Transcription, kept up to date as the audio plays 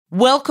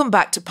Welcome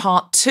back to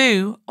part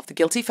 2 of The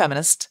Guilty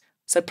Feminist.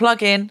 So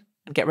plug in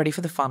and get ready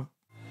for the fun.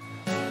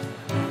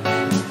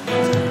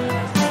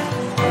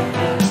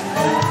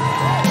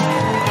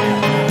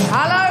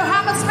 Hello,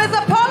 Hammersmith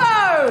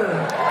Apollo!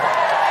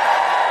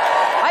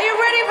 Are you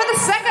ready for the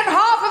second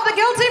half of The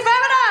Guilty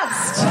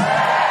Feminist?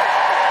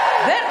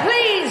 Then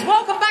please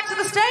welcome back to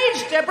the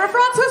stage, Deborah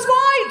Frances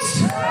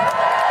White.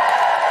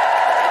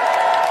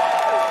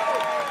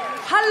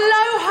 Hello.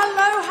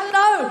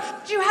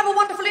 Did you have a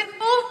wonderful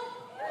interval?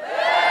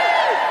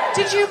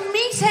 Did you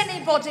meet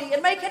anybody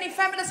and make any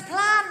feminist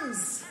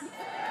plans?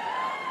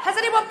 Has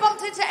anyone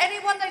bumped into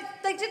anyone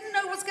they didn't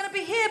know was going to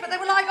be here, but they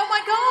were like, oh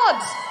my God.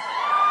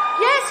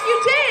 Yes,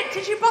 you did.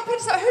 Did you bump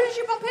into... Who did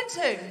you bump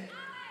into?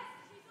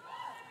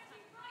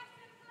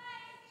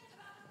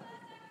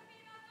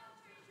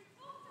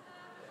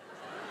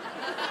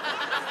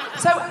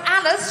 So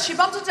Alice, she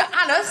bumped into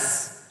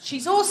Alice.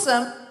 She's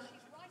awesome.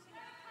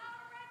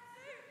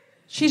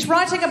 She's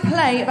writing a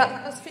play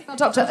about female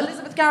doctor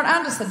Elizabeth Garrett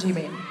Anderson, do you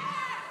mean?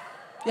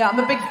 Yeah, I'm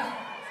a big...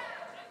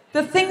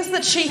 The things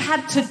that she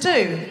had to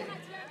do.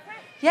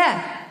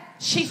 Yeah.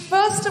 She,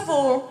 first of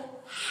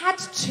all, had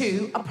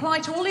to apply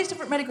to all these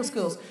different medical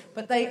schools,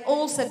 but they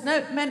all said,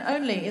 no, men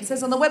only. It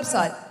says on the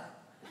website.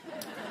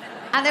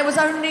 And there was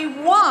only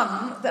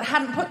one that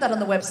hadn't put that on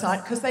the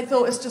website because they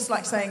thought it's just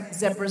like saying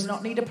zebras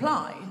not need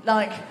apply.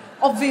 Like,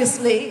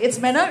 obviously, it's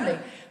men only.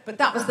 But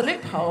that was the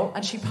loophole,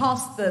 and she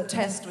passed the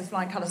test with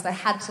flying colours. They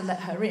had to let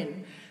her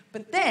in.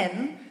 But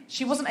then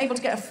she wasn't able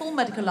to get a full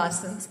medical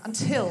licence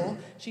until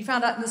she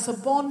found out in the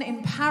Sorbonne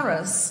in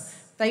Paris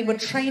they were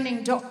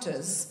training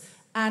doctors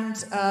and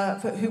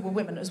who were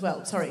women as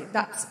well. Sorry,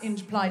 that's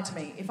implied to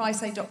me. If I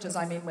say doctors,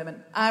 I mean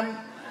women.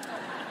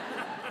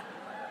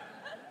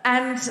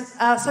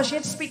 So she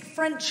had to speak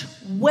French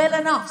well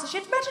enough. So she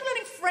had to imagine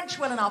learning French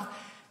well enough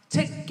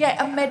to get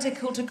a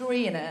medical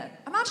degree in it.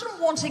 Imagine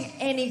wanting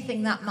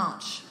anything that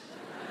much.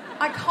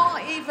 I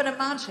can't even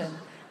imagine.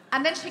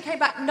 And then she came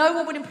back, no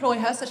one would employ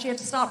her, so she had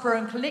to start her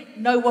own clinic.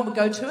 No one would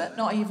go to it,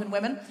 not even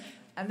women.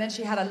 And then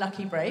she had a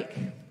lucky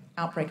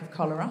outbreak of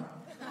cholera.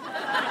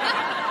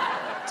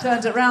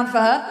 Turned it around for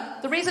her.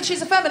 The reason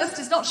she's a feminist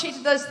is not she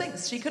did those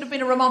things. She could have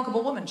been a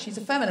remarkable woman. She's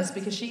a feminist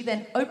because she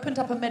then opened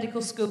up a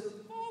medical school for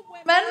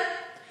women,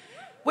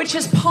 which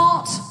is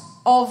part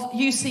of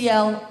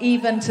UCL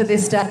even to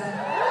this day.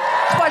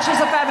 That's why she's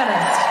a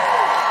feminist.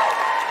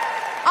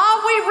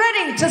 Are we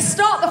ready to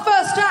start the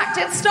first act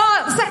in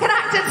style, the second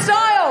act in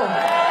style?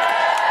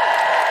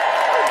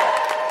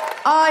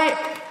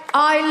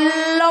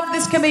 I love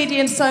this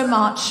comedian so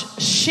much.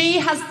 She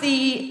has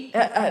the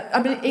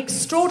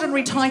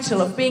extraordinary title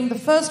of being the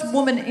first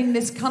woman in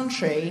this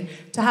country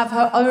to have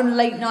her own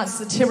late-night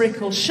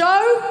satirical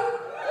show.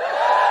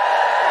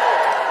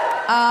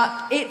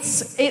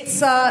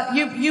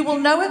 You will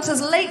know it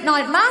as Late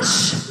Night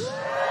MASH.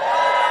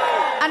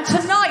 And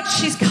tonight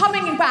she's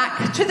coming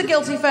back to the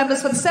Guilty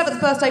Feminist for the 7th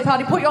birthday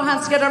party. Put your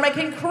hands together and make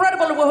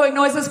incredible woohooing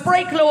noises.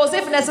 Break laws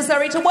if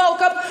necessary to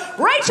welcome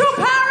Rachel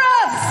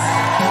Paris.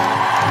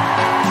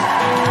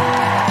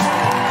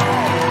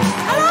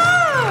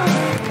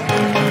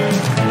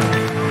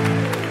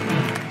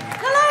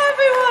 Hello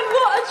everyone,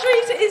 what a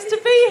treat it is to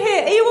be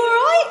here. Are you all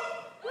right?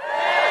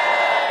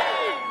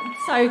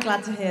 So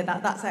glad to hear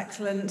that, that's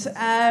excellent.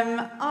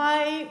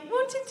 I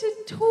wanted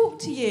to talk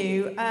to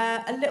you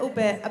a little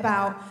bit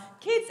about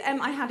kids.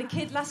 I had a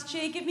kid last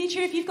year. Give me a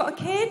cheer if you've got a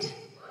kid.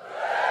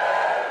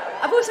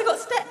 I've also got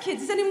stepkids.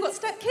 Has anyone got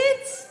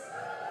stepkids?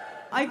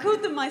 I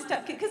called them my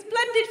stepkids because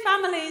blended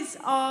families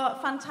are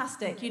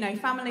fantastic. You know,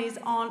 families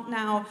aren't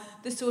now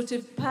the sort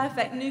of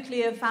perfect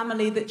nuclear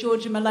family that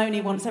Georgia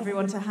Maloney wants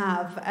everyone to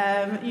have.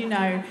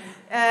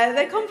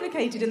 They're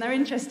complicated and they're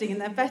interesting and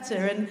they're better.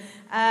 And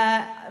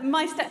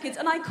my stepkids,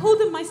 and I called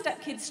them my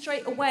stepkids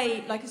straight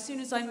away, like as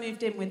soon as I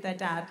moved in with their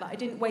dad. Like I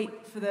didn't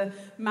wait for the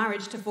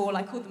marriage to fall.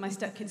 I called them my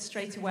stepkids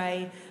straight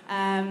away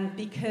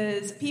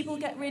because people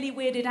get really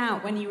weirded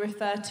out when you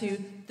refer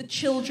to the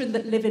children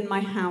that live in my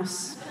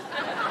house.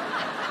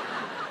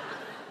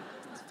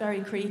 It's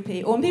very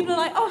creepy. Or when people are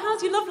like, oh,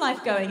 how's your love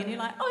life going? And you're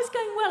like, oh, it's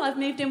going well. I've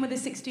moved in with a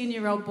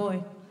 16-year-old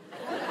boy.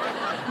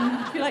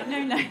 And you're like,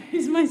 no,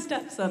 he's my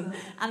stepson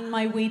and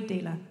my weed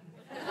dealer.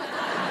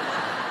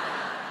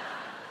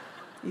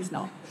 He's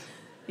not.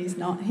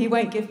 He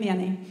won't give me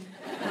any.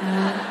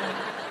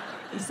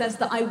 He says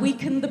that I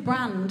weaken the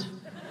brand.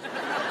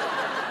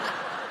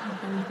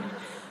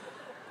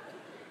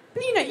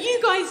 But you know, you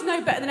guys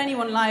know better than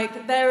anyone,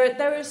 like,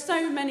 there are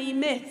so many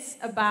myths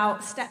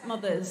about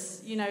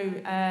stepmothers, you know,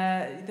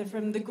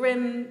 from the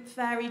Grimm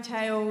fairy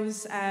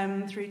tales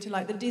through to,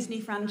 like, the Disney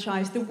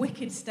franchise, the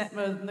wicked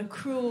stepmother and the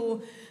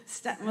cruel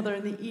stepmother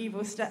and the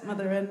evil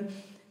stepmother. And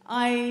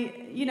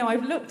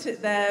I've looked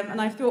at them and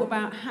I've thought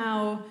about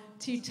how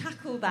to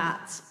tackle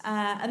that.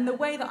 And the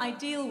way that I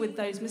deal with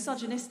those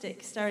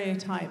misogynistic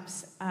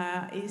stereotypes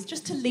is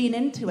just to lean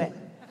into it.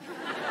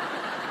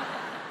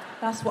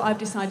 That's what I've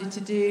decided to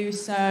do.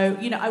 So,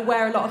 you know, I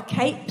wear a lot of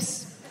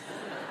capes.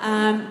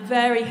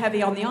 Very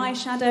heavy on the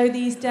eyeshadow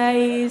these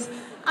days.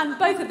 And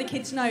both of the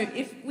kids know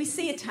if we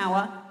see a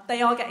tower,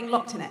 they are getting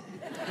locked in it.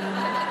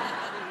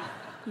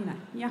 You know,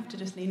 you have to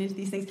just lean into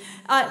these things.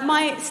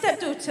 My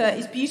stepdaughter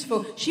is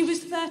beautiful. She was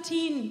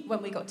 13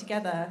 when we got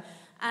together.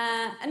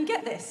 And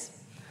get this.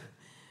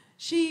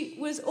 She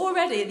was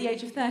already, at the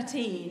age of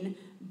 13,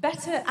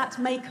 better at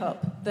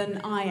makeup than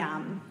I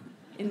am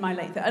in my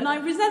late 30s. And I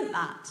resent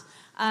that.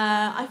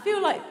 I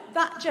feel like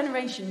that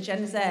generation,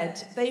 Gen Z,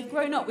 they've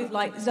grown up with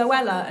like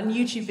Zoella and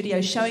YouTube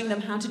videos showing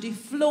them how to do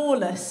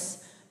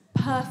flawless,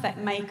 perfect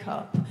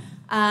makeup.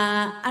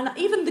 And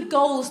even the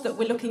goals that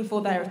we're looking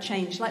for there have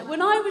changed. Like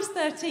when I was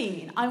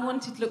 13, I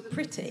wanted to look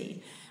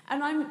pretty.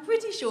 And I'm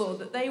pretty sure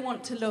that they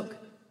want to look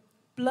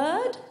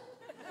blurred.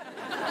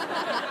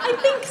 I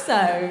think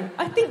so.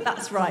 I think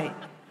that's right.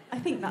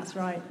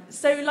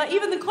 So, like,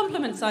 even the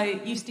compliments I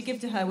used to give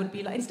to her would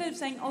be like, instead of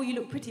saying, oh, you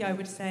look pretty, I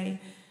would say,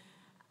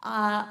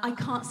 I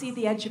can't see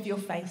the edge of your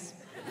face.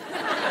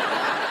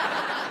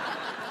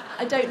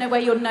 I don't know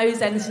where your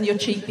nose ends and your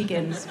cheek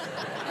begins.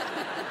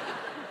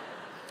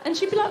 And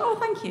she'd be like, oh,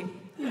 thank you.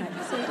 You know,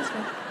 so it does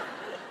work.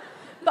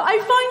 But I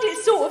find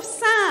it sort of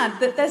sad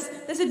that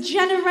there's a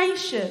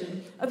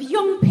generation of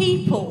young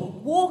people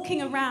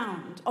walking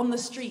around on the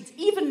streets,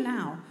 even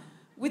now,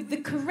 with the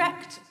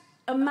correct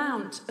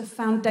amount of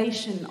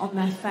foundation on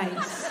their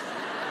face.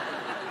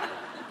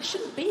 It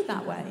shouldn't be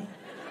that way.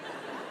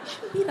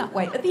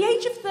 At the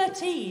age of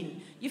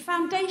 13, your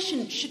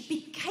foundation should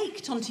be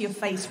caked onto your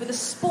face with a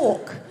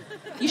spork.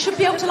 You should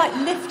be able to, like,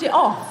 lift it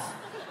off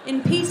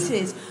in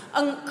pieces.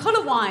 And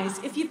colour-wise,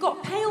 if you've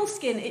got pale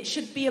skin, it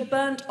should be a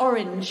burnt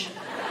orange.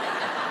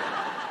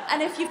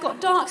 And if you've got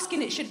dark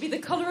skin, it should be the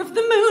colour of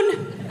the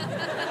moon.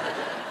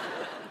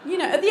 You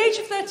know, at the age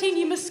of 13,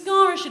 your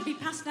mascara should be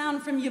passed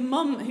down from your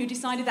mum, who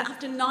decided that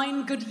after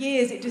 9 good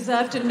years it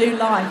deserved a new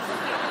life.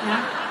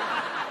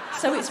 Yeah?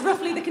 So it's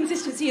roughly the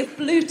consistency of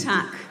blue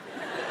tack.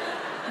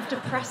 You have to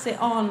press it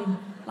on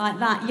like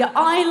that. Your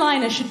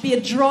eyeliner should be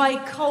a dry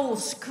coal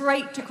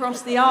scraped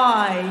across the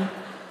eye,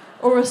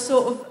 or a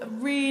sort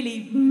of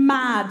really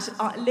mad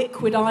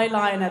liquid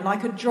eyeliner,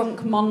 like a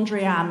drunk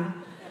Mondrian.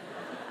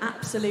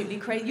 Absolutely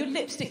crazy. Your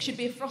lipstick should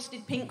be a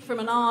frosted pink from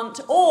an aunt,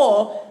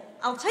 or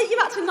I'll take you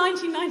back to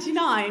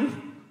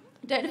 1999.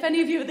 I don't know if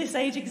any of you are this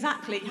age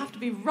exactly. You have to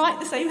be right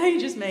the same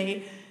age as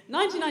me.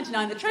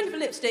 1999, the trend for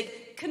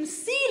lipstick,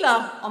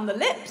 concealer on the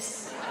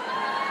lips.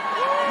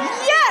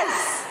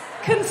 Yes!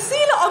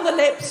 Concealer on the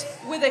lips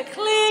with a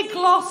clear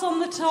gloss on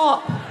the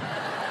top.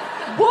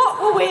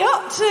 What were we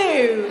up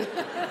to?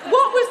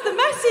 What was the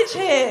message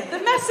here? The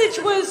message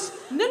was,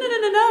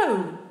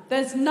 no.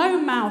 There's no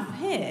mouth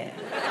here.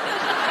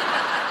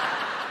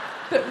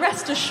 But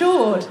rest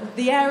assured,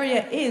 the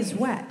area is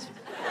wet.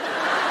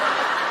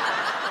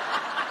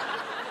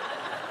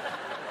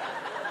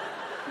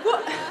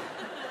 What?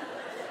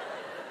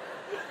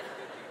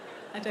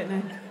 I don't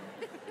know.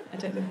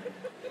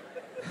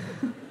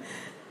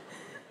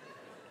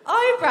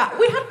 Eyebrow.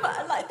 We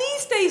had, like,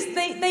 these days,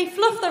 they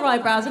fluff their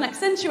eyebrows and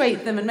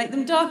accentuate them and make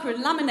them darker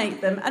and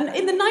laminate them. And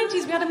in the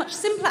 90s, we had a much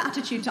simpler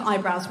attitude to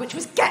eyebrows, which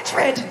was, get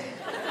rid!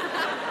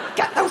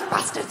 Get those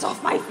bastards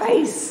off my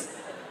face!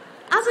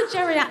 As a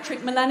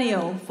geriatric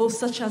millennial, for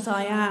such as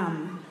I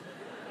am,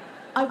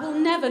 I will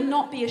never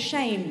not be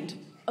ashamed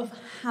of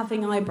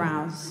having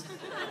eyebrows.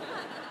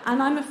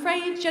 And I'm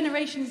afraid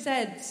Generation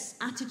Z's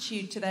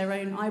attitude to their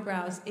own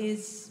eyebrows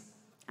is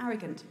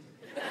arrogant.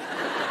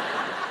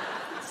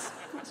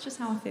 That's just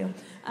how I feel.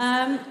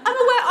 I'm aware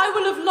I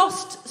will have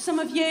lost some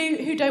of you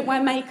who don't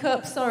wear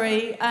makeup,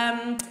 sorry.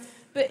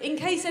 But in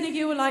case any of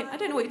you were like, I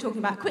don't know what you're talking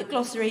about, quick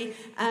glossary.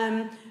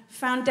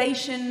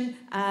 Foundation,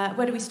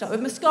 where do we start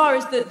with? Mascara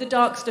is the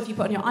dark stuff you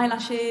put on your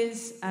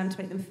eyelashes to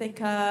make them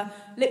thicker.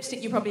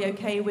 Lipstick you're probably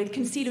okay with.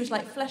 Concealer is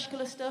like flesh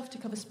colour stuff to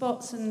cover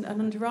spots and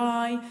under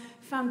eye.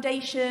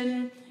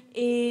 Foundation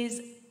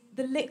is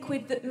the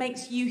liquid that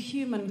makes you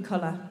human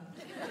colour.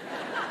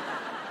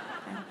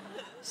 Okay.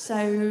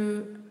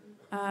 So,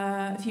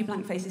 a few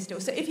blank faces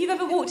still. So if you've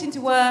ever walked into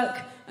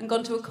work and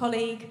gone to a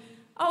colleague,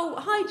 oh,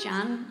 hi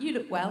Jan, you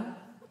look well.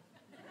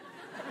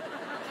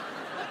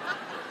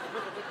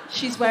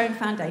 She's wearing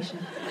foundation.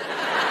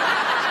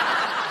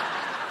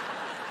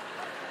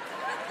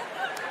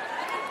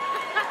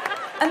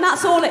 And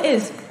that's all it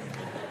is.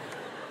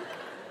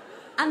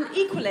 And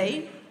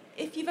equally,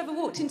 if you've ever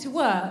walked into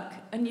work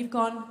and you've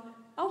gone,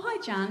 oh, hi,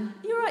 Jan.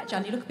 You're right,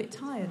 Jan, you look a bit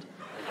tired.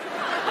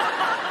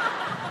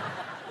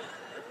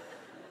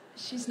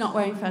 She's not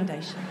wearing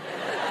foundation.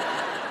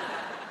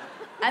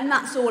 And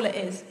that's all it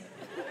is.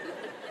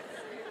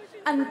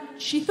 And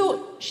she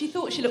thought she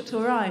looked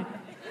all right.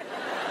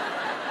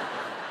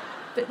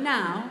 But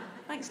now,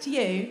 thanks to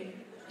you,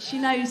 she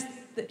knows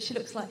that she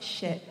looks like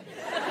shit.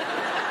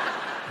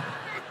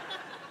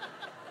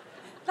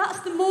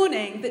 That's the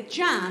morning that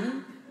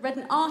Jan read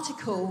an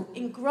article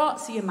in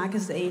Grazia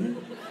magazine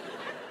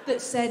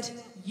that said,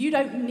 you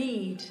don't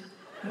need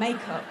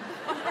makeup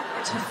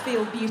to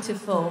feel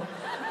beautiful.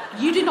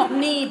 You do not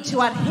need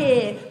to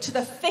adhere to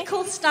the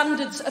fickle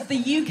standards of the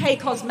UK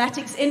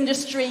cosmetics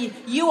industry.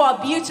 You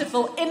are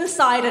beautiful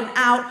inside and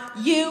out.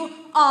 You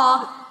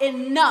are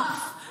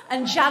enough.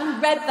 And Jan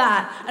read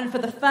that, and for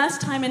the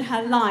first time in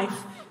her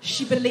life,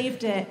 she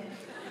believed it.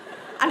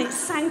 And it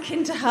sank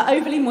into her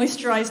overly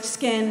moisturised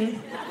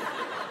skin.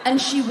 And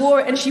she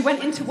wore it, and she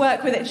went into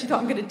work with it, and she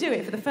thought, I'm going to do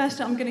it. For the first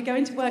time, I'm going to go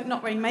into work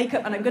not wearing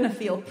makeup, and I'm going to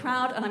feel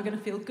proud, and I'm going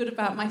to feel good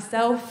about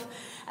myself.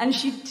 And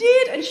she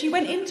did, and she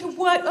went into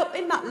work up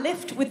in that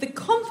lift with the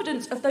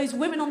confidence of those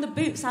women on the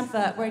Boots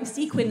advert wearing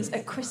sequins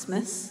at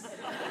Christmas.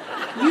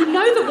 You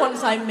know the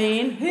ones I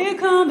mean. Here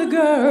come the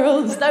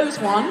girls. Those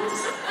ones.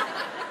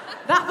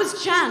 That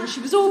was Jan. She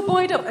was all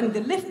buoyed up, and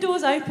the lift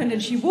doors opened,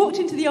 and she walked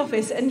into the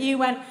office, and you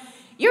went,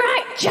 "You're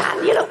right,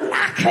 Jan, you look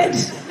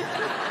knackered."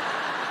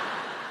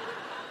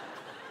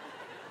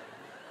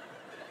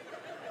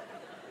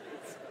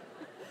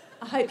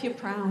 I hope you're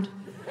proud.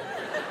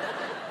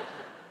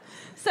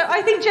 So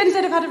I think Gen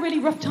Z have had a really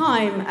rough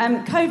time.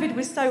 COVID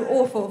was so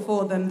awful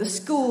for them. The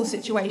school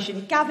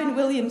situation, Gavin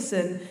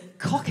Williamson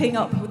cocking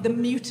up with the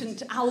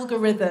mutant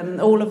algorithm,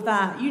 all of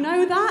that. You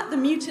know that? The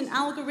mutant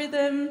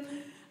algorithm.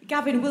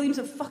 Gavin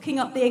Williamson fucking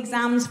up the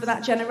exams for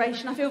that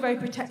generation. I feel very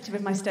protective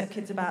of my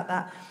stepkids about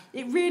that.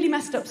 It really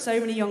messed up so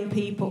many young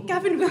people.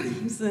 Gavin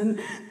Williamson,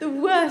 the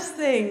worst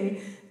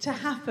thing to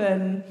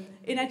happen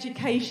in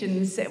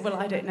education, well,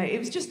 I don't know. It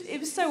was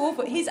so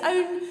awful. His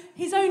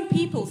own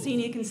people,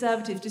 senior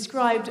Conservatives,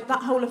 described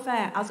that whole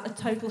affair as a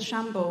total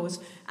shambles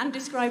and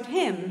described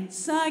him,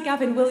 Sir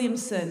Gavin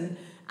Williamson,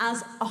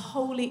 as a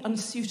wholly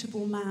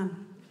unsuitable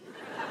man.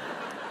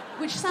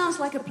 Which sounds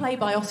like a play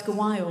by Oscar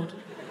Wilde.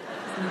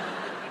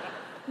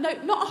 No,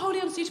 not a wholly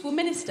unsuitable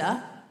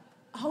minister,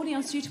 a wholly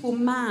unsuitable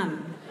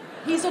man.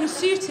 He's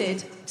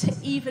unsuited to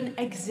even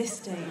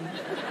existing.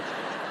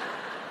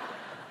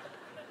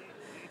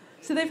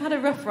 So they've had a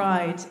rough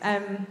ride.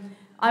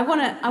 I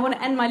want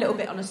to end my little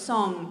bit on a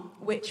song,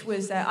 which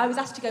was I was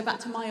asked to go back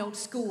to my old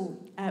school,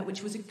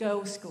 which was a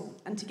girls' school,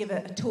 and to give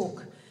a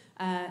talk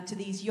to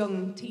these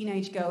young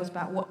teenage girls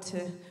about what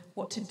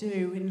to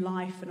do in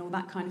life and all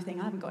that kind of thing.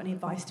 I haven't got any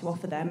advice to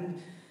offer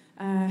them.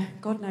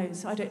 God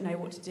knows, I don't know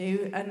what to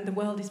do, and the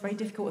world is very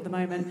difficult at the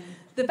moment.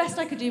 The best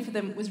I could do for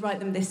them was write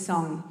them this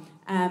song,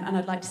 and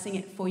I'd like to sing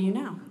it for you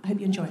now. I hope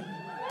you enjoy it.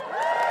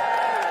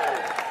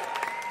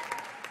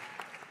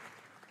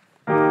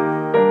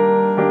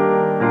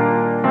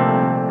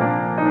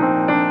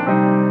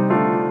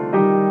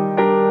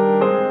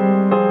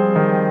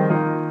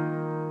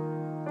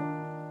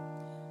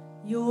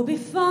 You'll be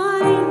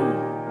fine,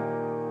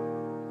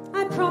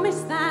 I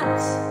promise that.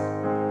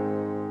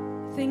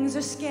 Things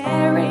are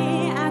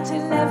scary at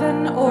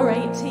 11 or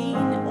 18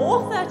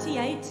 or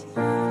 38,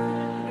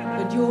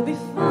 but you'll be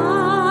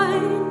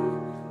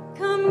fine,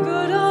 come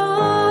good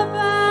or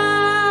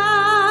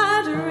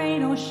bad,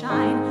 rain or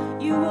shine,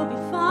 you will be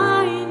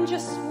fine,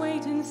 just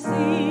wait and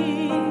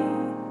see.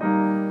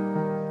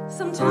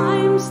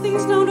 Sometimes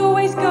things don't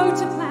always go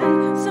to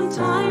plan,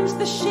 sometimes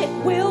the shit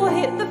will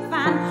hit the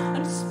fan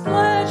and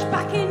splurge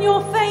back in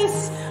your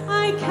face,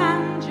 I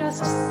can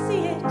just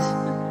see it.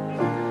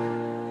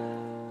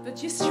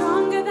 But you're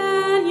stronger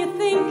than you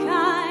think,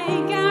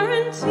 I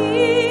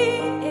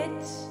guarantee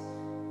it.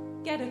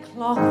 Get a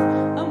cloth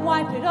and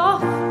wipe it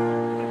off,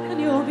 and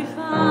you'll be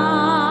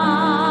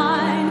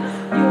fine.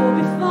 You'll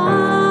be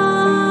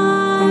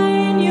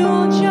fine,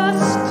 you'll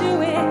just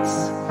do it.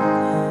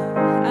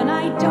 And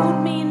I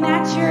don't mean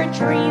that your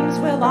dreams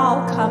will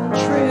all come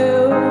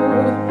true.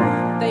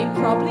 They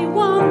probably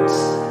won't,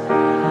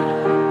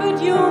 but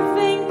you'll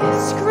think,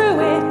 screw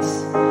it.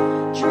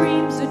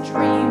 Dreams are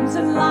dreams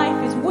and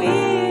life is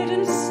weird,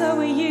 and so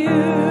are you.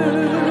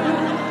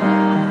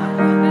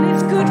 And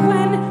it's good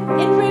when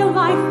in real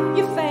life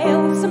you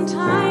fail,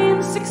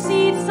 sometimes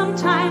succeed,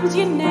 sometimes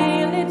you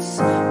nail. It's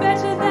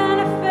better than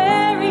a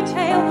fairy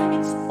tale,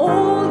 it's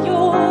all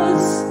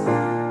yours.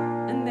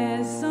 And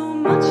there's so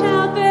much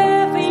out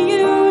there for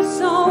you,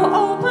 so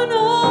open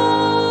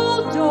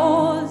all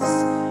doors.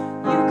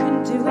 You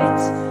can do it,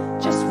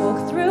 just walk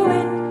through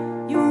it,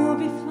 you'll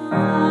be fine.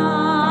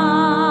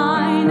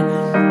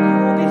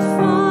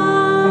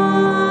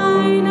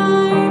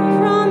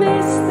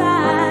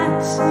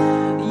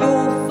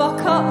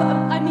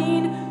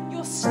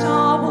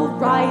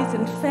 Rise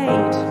and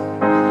fade,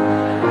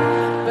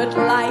 but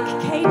like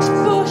Kate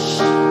Bush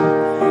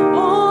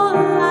or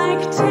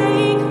like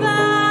Take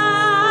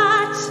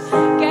That,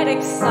 get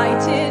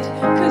excited,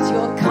 cause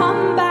your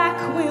comeback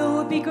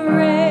will be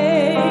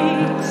great.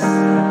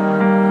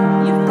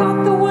 You've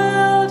got the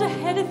world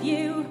ahead of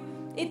you,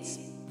 it's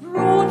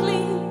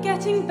broadly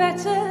getting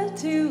better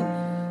too,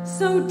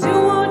 so do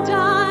or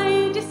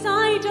die,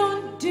 decide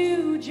on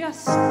do,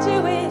 just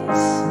do it.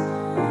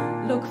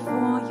 Look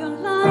for your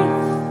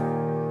life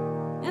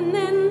and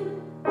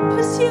then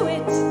pursue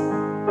it.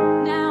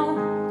 Now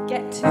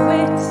get to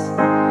it.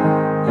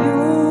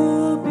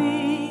 You'll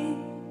be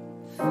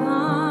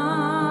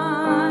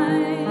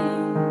fine.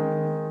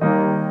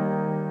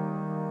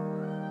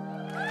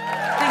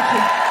 Thank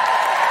you.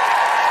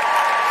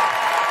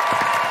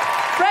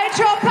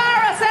 Rachel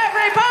Paris,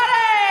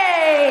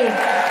 everybody!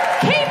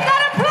 Keep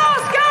that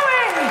applause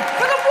going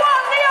for the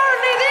one, the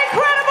only, the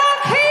incredible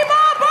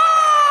Kima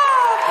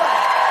Bob!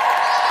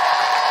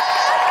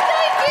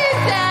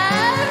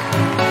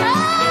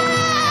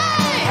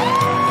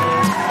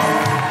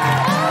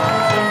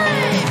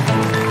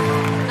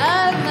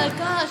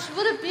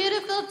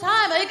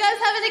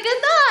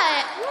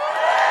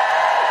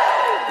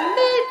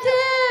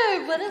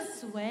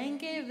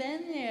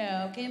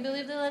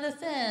 believe they let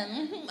us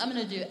in. I'm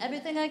going to do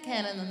everything I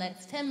can in the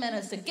next 10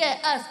 minutes to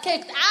get us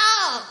kicked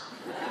out.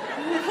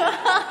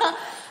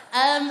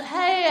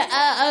 Hey,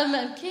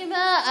 I'm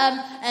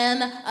Kima,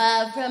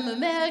 and from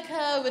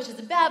America, which is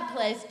a bad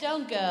place.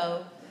 Don't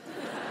go.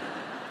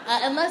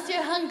 Unless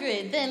you're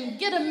hungry, then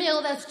get a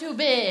meal that's too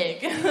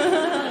big. You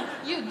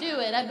do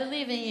it. I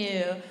believe in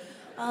you.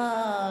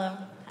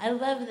 I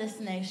love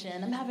this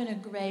nation. I'm having a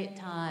great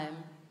time.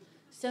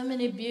 So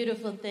many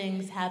beautiful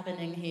things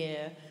happening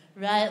here,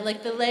 right?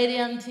 Like the lady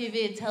on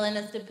TV telling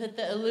us to put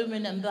the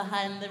aluminum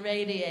behind the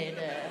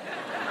radiator.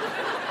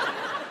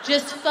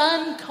 Just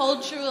fun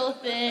cultural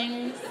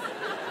things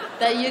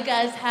that you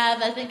guys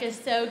have, I think, are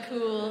so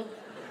cool.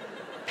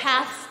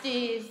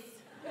 Pasties.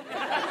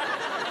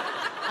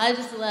 I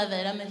just love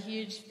it. I'm a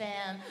huge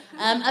fan.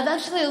 I've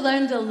actually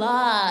learned a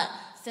lot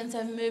since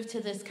I've moved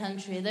to this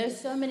country. There's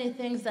so many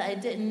things that I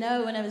didn't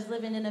know when I was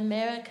living in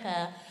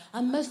America.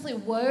 Mostly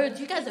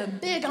words. You guys are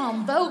big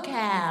on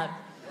vocab.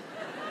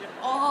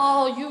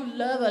 Oh, you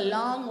love a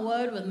long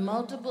word with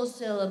multiple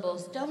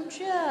syllables, don't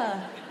you?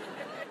 Oh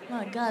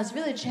my God, it's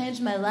really changed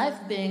my life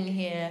being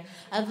here.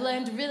 I've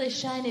learned really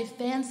shiny,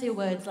 fancy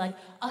words like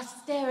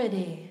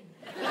austerity.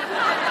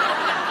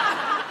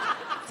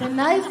 It's a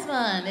nice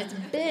one. It's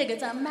big.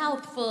 It's a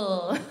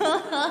mouthful.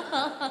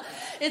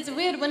 It's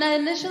weird. When I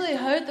initially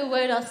heard the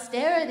word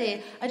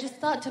austerity, I just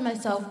thought to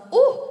myself,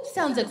 ooh,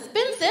 sounds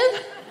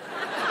expensive.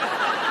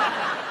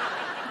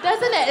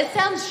 Doesn't it? It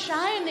sounds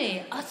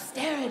shiny.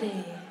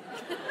 Austerity.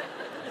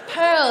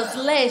 Pearls,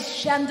 lace,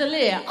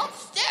 chandelier.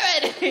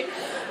 Austerity.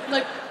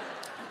 Like,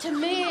 to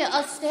me,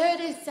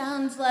 austerity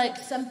sounds like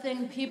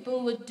something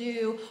people would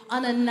do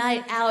on a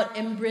night out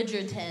in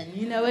Bridgerton.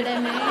 You know what I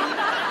mean?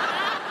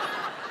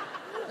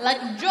 Like,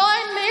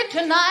 join me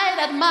tonight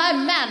at my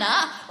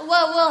manor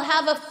where we'll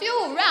have a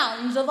few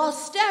rounds of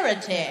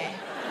austerity.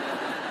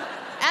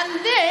 And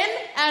then,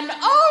 and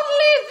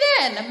only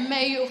then,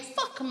 may you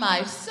fuck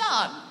my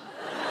son.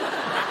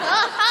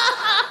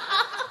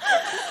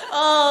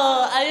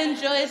 Oh, I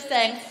enjoy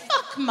saying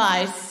fuck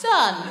my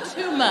son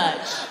too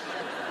much.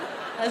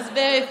 That's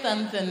very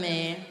fun for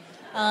me.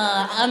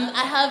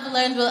 I have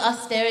learned what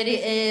austerity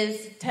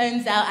is.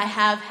 Turns out I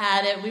have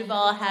had it. We've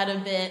all had a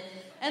bit.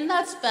 And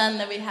that's fun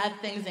that we have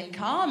things in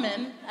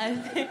common. I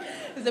think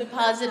is a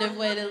positive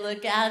way to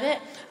look at it.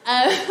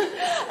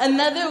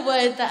 Another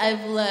word that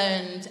I've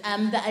learned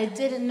that I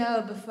didn't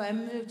know before I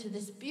moved to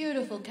this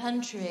beautiful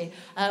country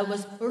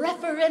was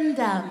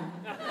referendum.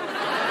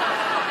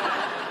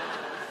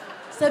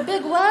 It's a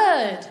big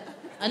word.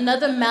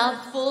 Another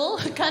mouthful,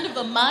 kind of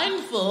a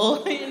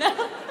mindful, you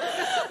know?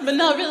 But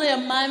not really a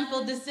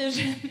mindful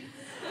decision.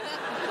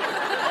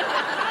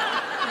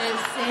 It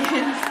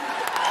seems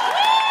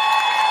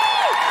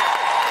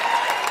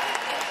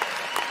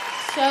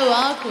so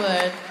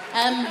awkward.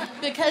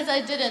 Because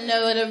I didn't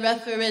know what a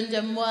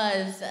referendum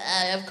was,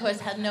 I, of course,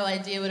 had no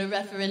idea what a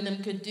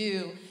referendum could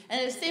do. And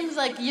it seems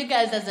like you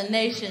guys as a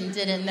nation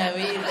didn't know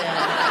either.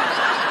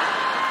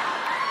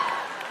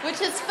 Which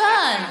is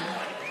fun.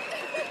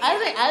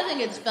 I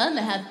think it's fun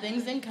to have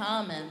things in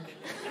common.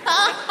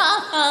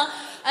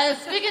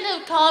 Speaking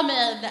of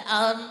common,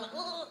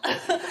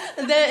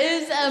 there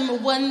is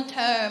one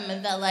term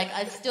that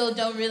I still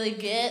don't really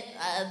get,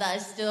 that I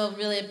still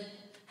really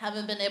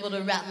haven't been able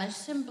to wrap my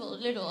simple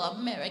little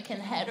American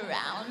head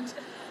around.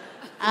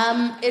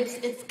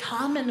 It's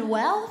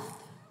commonwealth.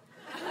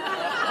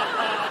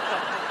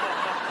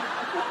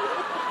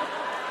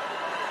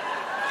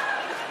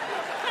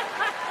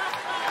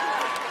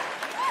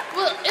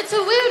 Well, it's a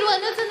weird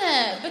one, isn't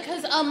it?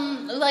 Because,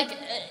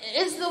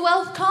 is the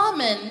wealth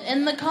common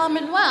in the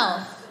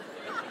Commonwealth?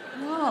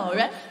 No,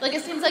 right?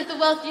 It seems like the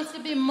wealth used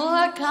to be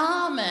more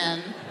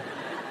common.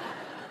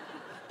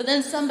 But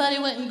then somebody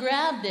went and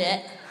grabbed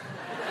it.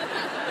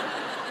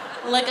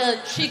 Like a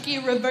cheeky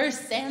reverse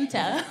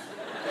Santa.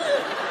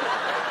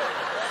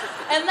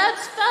 And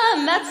that's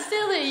fun. That's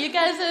silly. You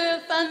guys are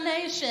a fun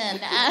nation.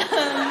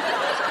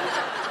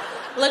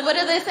 What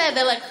do they say?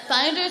 They're like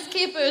finders,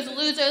 keepers,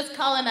 losers,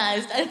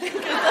 colonized. I think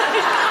it's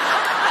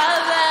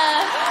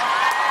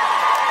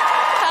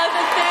how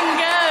the thing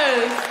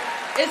goes.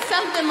 It's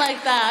something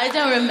like that. I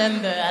don't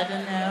remember. I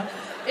don't know.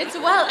 It's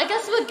wild. I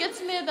guess what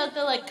gets me about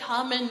the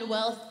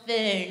Commonwealth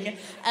thing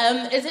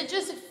is it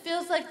just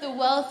feels like the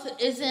wealth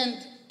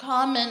isn't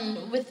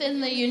common within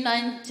the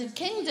United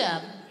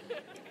Kingdom.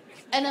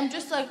 And I'm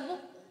just like, well,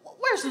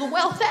 where's the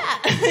wealth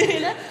at?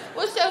 You know?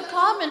 What's so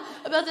common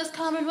about this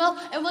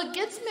Commonwealth? And what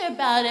gets me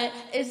about it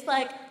is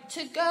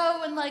to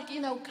go and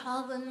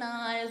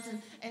colonize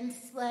and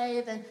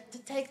enslave and to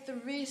take the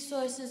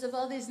resources of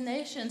all these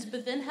nations,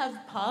 but then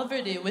have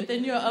poverty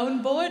within your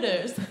own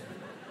borders.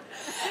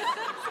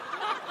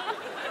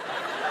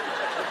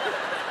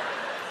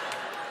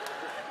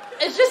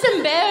 It's just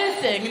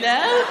embarrassing,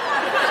 no?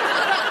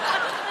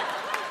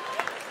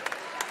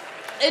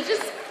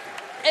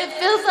 It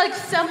feels like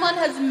someone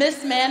has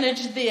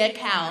mismanaged the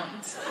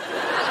account.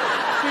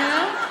 You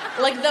know?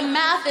 The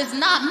math is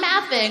not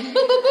mathing.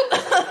 Boop, boop, boop.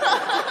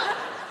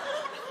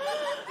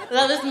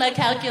 That was my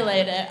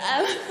calculator.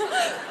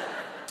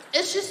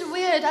 It's just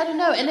weird, I don't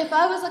know. And if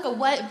I was like a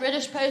white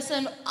British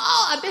person,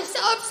 I'd be so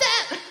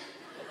upset.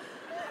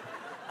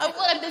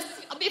 I'd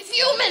be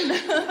fuming.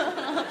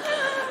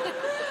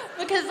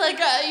 Because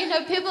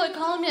people are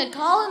calling me a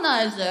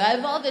colonizer. I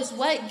have all this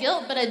white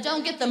guilt, but I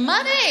don't get the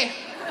money.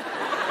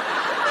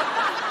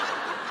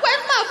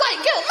 Where's my white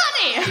guilt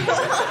money?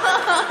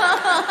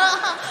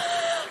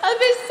 I'd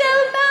be so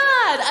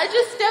mad. I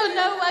just don't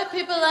know why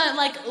people aren't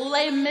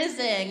Les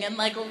Mising and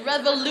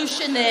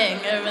revolutioning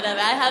or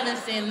whatever. I haven't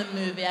seen the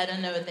movie. I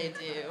don't know what they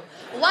do.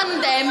 One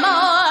day more.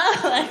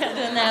 I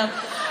don't know.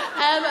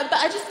 But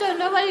I just don't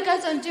know why you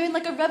guys aren't doing a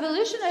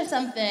revolution or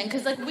something.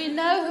 Because we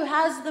know who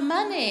has the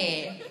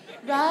money,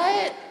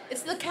 right?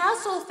 It's the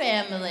Castle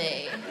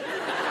family.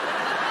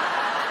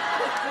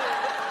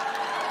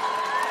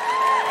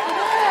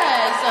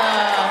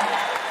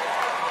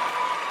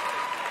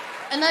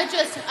 And I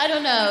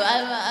don't know.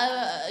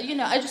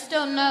 I just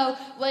don't know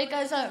why you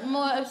guys aren't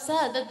more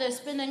upset that they're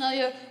spending all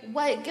your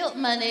white guilt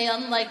money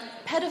on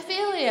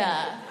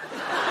pedophilia.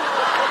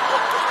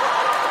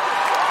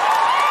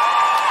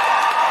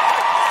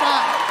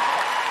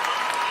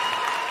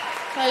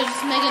 So I was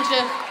just making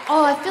sure.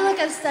 Oh, I feel like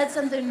I said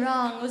something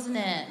wrong, wasn't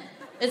it?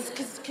 It's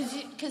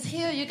because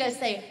here you guys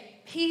say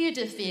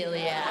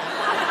pedophilia.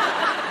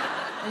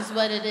 Is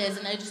what it is,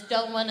 and I just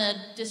don't want to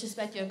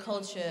disrespect your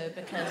culture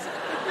because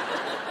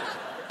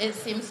it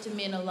seems to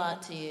mean a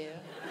lot to you.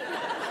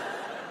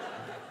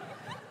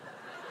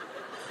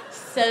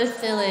 So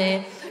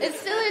silly. It's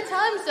silly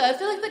times, though. I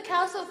feel like the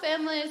Castle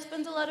family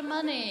spends a lot of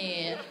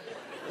money.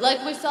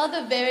 We saw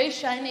the very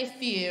shiny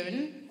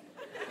Fune,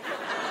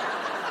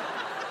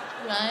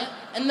 right?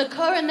 And the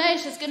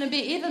coronation is going to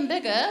be even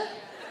bigger.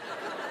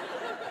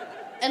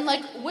 And,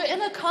 we're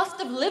in a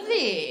cost of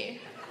living.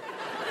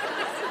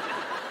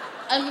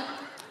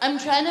 I'm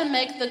trying to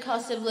make the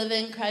cost of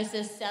living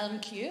crisis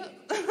sound cute.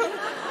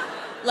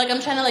 I'm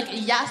trying to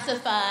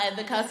yassify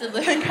the cost of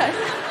living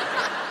crisis.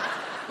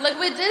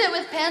 We did it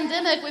with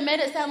pandemic. We made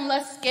it sound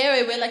less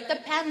scary. We're the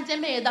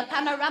pandemic, the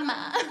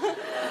panorama.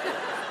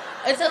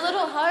 It's a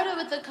little harder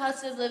with the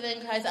cost of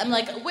living crisis. I'm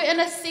we're in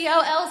a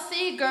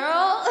COLC,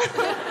 girl.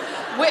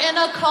 We're in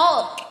a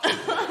cult.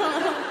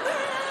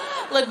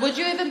 Would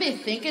you even be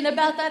thinking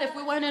about that if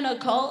we weren't in a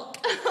cult?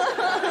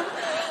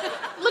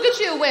 Look at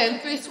you wearing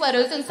 3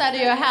 sweaters inside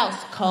of your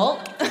house,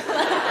 cult. You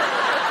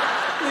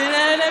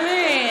know what I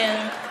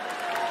mean?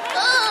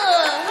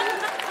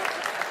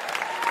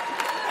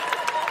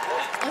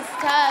 It's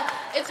tough.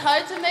 It's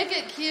hard to make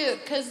it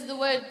cute because the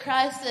word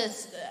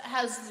crisis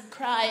has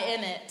cry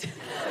in it.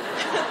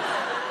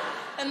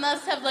 It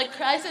must have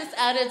crisis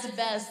at its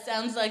best.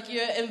 Sounds like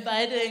you're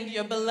inviting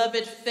your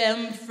beloved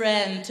femme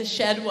friend to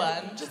shed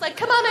one. Just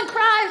come on and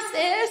cry,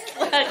 sis.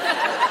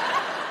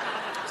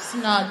 It's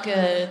not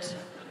good.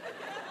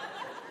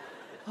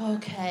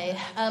 Okay.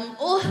 I'm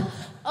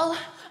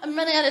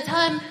running out of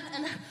time,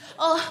 and I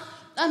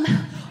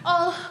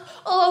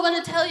want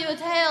to tell you a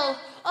tale.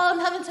 I'm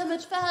having so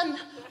much fun.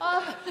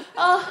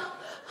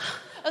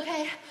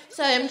 Okay.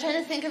 Sorry, I'm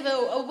trying to think of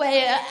a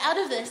way out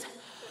of this.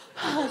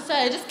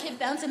 Sorry, I just keep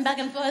bouncing back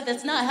and forth.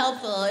 It's not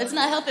helpful. It's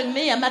not helping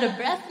me. I'm out of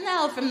breath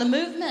now from the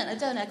movement. I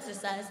don't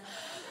exercise.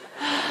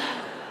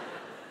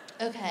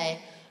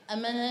 Okay,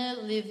 I'm gonna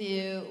leave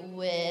you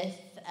with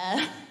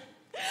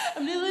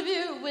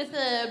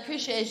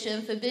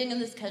appreciation for being in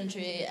this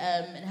country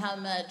and how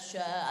much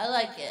I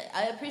like it.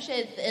 I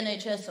appreciate the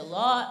NHS a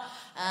lot.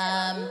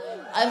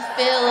 I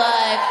feel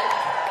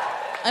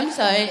I'm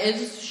sorry,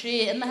 is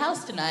she in the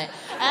house tonight?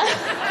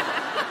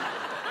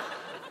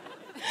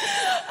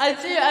 I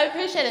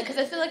appreciate it because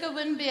I feel like I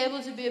wouldn't be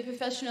able to be a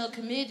professional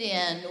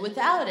comedian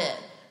without it.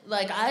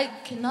 I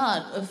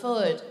cannot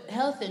afford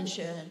health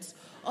insurance.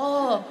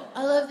 Oh,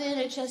 I love the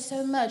NHS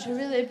so much. I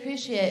really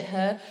appreciate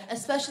her,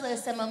 especially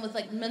as someone with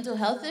mental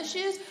health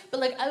issues.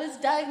 But I was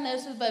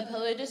diagnosed with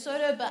bipolar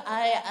disorder, but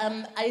I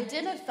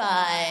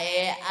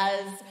identify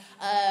as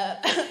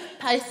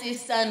Pisces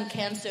Sun,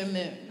 Cancer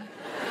Moon.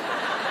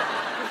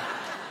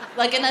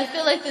 And I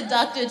feel like the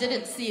doctor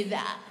didn't see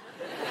that.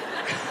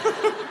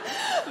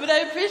 But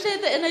I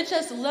appreciate the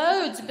NHS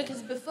loads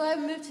because before I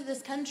moved to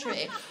this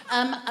country,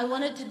 I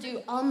wanted to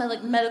do all my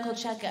medical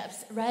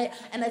checkups, right?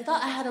 And I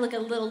thought I had a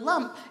little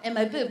lump in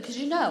my boob because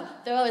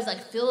they're always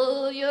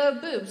feel your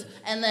boobs,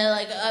 and they're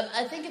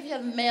I think if you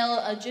have male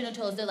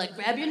genitals, they're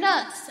grab your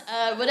nuts,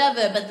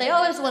 whatever. But they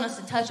always want us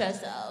to touch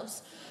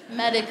ourselves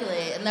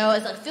medically, and they're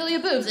always feel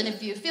your boobs, and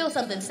if you feel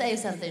something, say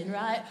something,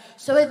 right?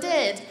 So I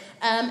did,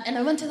 and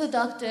I went to the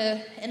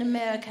doctor in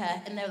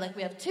America, and they were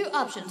we have 2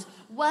 options.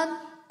 One,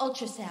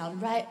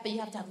 ultrasound, right? But you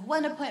have to have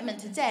 1 appointment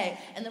today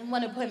and then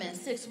 1 appointment in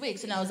 6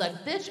 weeks. And I was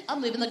bitch,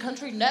 I'm leaving the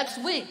country next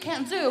week.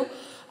 Can't do.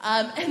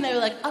 And they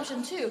were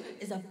option 2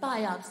 is a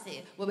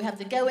biopsy where we have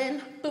to go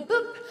in, boop,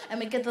 boop, and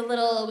we get a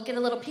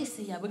little piece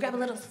of you. We grab a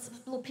little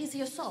piece of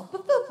your soul,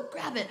 boop, boop,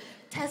 grab it,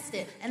 test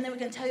it, and then we're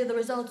going to tell you the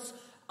results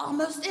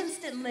almost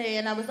instantly.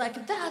 And I was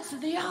that's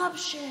the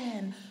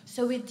option.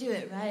 So we do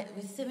it, right?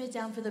 We sit me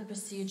down for the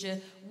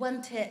procedure,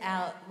 1 tit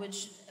out,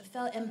 which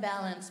felt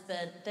imbalanced,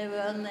 but they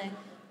were only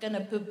gonna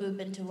boop boop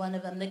into one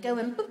of them. They go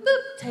in, boop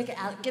boop, take it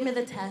out, give me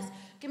the test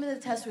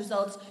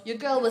results. Your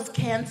girl was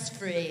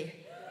cancer-free.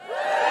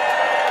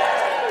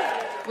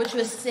 Which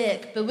was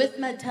sick, but with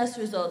my test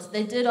results,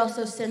 they did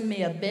also send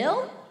me a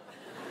bill,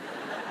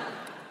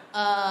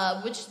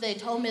 which they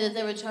told me that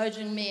they were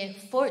charging me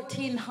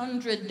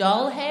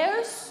 $1,400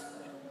 hairs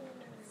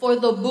for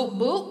the boop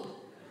boop.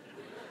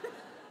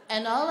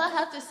 And all I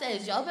have to say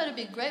is y'all better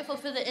be grateful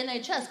for the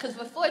NHS, because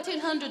for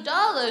 $1,400,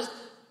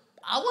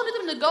 I wanted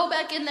them to go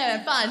back in there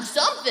and find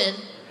something.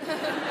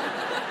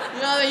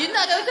 You know, you're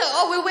not gonna go,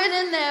 oh, we went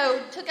in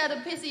there, took out a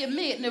piece of your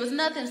meat, and there was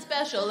nothing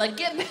special. Like,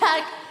 get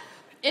back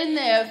in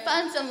there,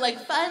 find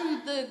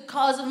the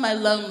cause of my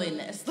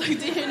loneliness. Like,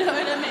 do you know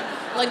what I mean?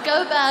 Like,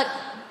 go back,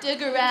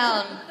 dig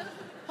around.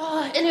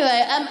 Oh,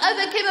 anyway, I've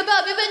been Kima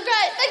Bob. You've been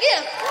great. Thank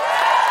you.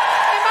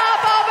 Kima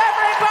Bob,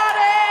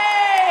 everybody!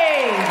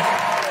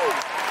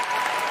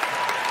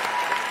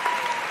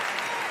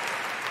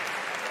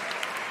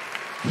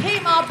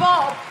 Kima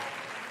Bob.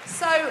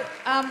 So,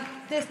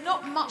 there's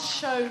not much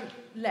show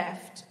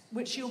left,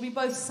 which you'll be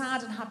both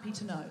sad and happy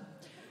to know.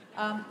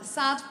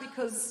 Sad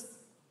because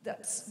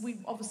we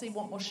obviously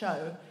want more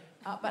show,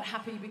 but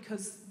happy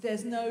because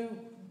there's no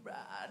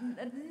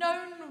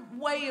known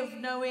way of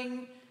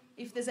knowing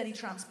if there's any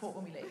transport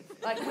when we leave.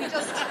 Like, we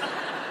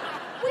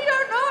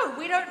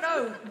don't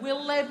know.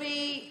 Will there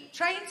be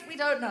trains? We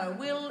don't know.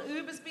 Will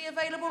Ubers be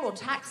available or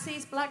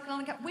taxis, black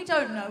line cab? We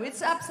don't know.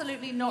 It's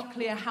absolutely not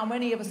clear how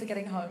many of us are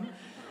getting home.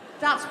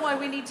 That's why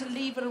we need to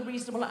leave at a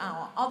reasonable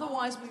hour.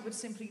 Otherwise, we would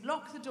simply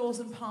lock the doors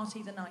and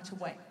party the night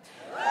away.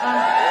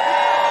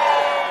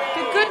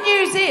 The good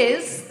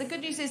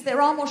news is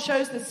there are more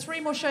shows. There's 3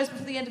 more shows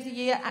before the end of the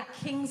year at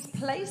King's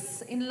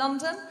Place in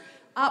London.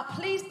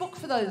 Please book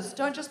for those.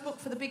 Don't just book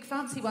for the big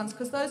fancy ones,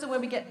 because those are where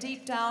we get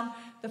deep down.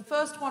 The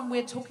first one,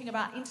 we're talking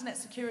about internet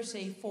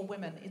security for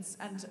women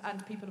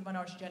and people of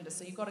minority genders,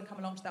 so you've got to come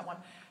along to that one.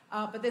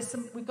 But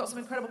we've got some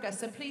incredible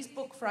guests, so please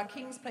book for our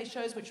King's Place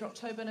shows, which are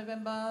October,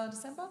 November,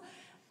 December.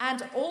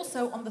 And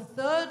also on the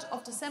 3rd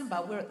of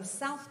December, we're at the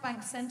South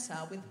Bank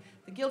Centre with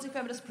the Guilty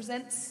Feminist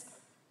Presents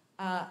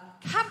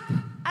Camp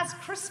as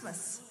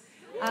Christmas.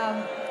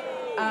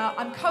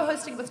 I'm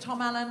co-hosting with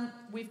Tom Allen.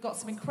 We've got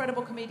some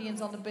incredible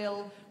comedians on the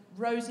bill: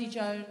 Rosie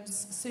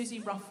Jones,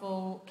 Susie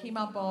Ruffle,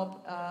 Kima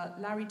Bob,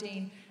 Larry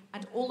Dean,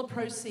 and all our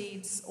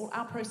proceeds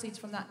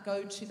from that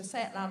go to the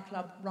Say It Loud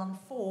Club, run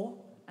for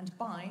and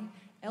by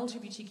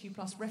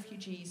LGBTQ+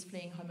 refugees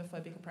fleeing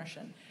homophobic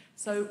oppression.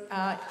 So you're going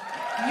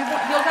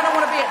to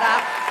want to be at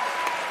that.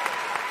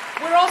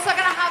 We're also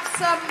going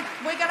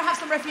to have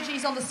some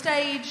refugees on the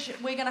stage.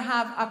 We're going to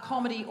have a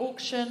comedy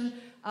auction.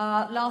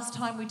 Last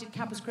time we did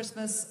Campus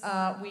Christmas,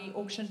 we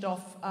auctioned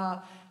off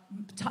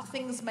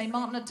things May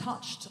Martin had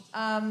touched,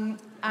 and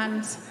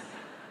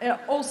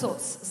all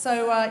sorts.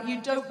 So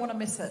you don't want to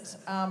miss it.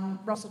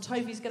 Russell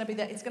Tovey's going to be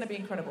there. It's going to be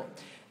incredible.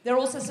 There are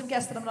also some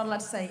guests that I'm not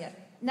allowed to say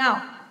yet.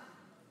 Now,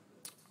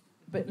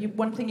 but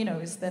one thing you know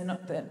is they're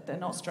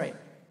not straight.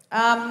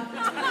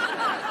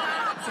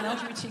 It's an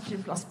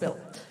LGBTQ+ bill.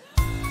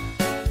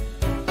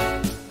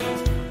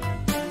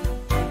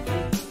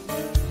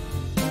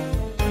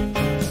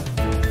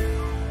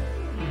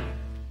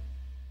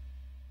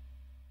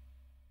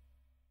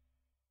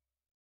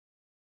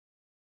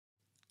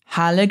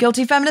 Hello,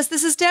 Guilty Feminists.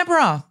 This is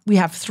Deborah. We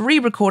have 3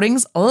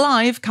 recordings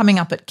live coming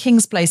up at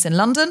King's Place in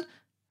London,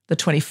 the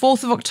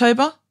 24th of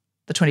October,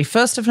 the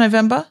 21st of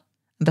November,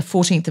 and the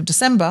 14th of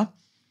December.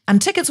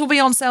 And tickets will be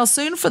on sale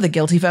soon for the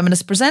Guilty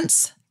Feminist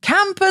Presents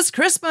Campus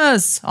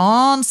Christmas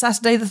on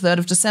Saturday, the 3rd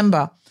of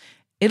December.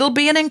 It'll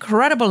be an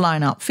incredible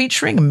lineup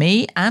featuring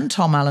me and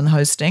Tom Allen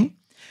hosting,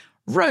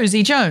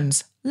 Rosie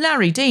Jones,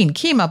 Larry Dean,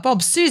 Kima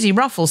Bob, Susie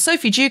Ruffle,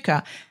 Sophie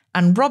Duca,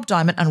 and Rob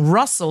Diamond and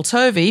Russell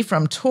Tovey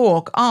from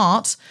Talk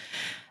Art,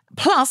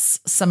 plus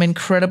some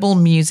incredible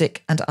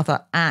music and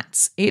other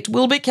acts. It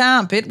will be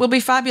camp, it will be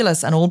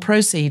fabulous, and all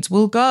proceeds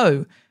will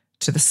go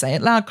to the Say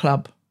It Loud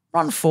Club,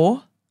 run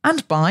for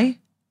and by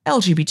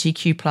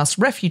LGBTQ+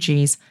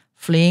 refugees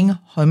fleeing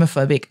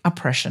homophobic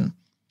oppression.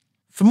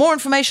 For more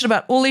information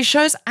about all these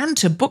shows and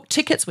to book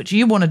tickets, which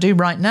you want to do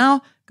right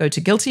now, go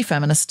to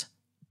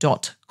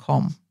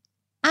guiltyfeminist.com.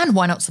 And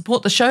why not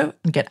support the show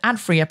and get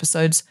ad-free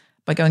episodes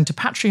by going to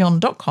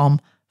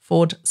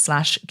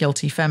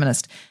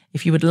patreon.com/guiltyfeminist.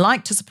 If you would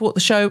like to support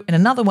the show in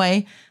another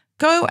way,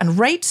 go and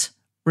rate,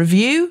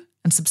 review,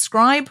 and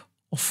subscribe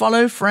or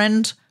follow,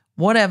 friend,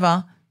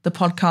 whatever, the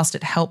podcast.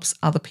 It helps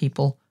other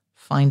people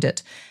find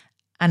it.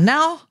 And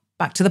now,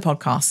 back to the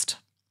podcast.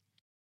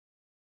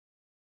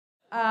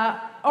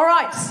 All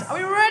right, are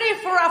we ready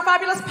for our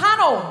fabulous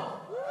panel?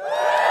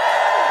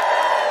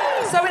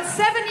 So it's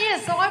 7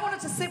 years, so I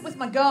wanted to sit with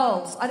my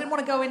girls. I didn't want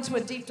to go into a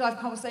deep dive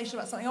conversation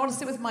about something. I want to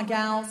sit with my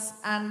gals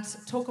and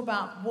talk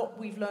about what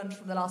we've learned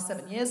from the last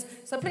 7 years.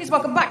 So please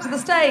welcome back to the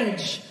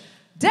stage,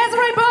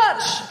 Desiree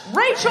Birch,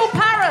 Rachel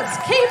Paris,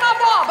 Kima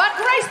Bob, and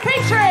Grace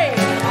Petrie.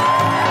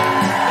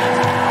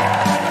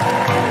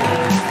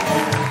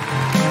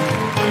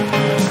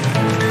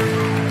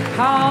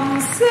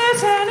 Come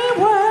sit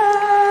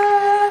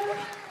anywhere.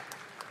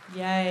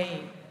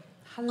 Yay.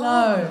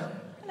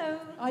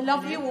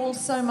 love you all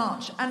so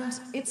much, and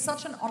it's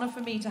such an honour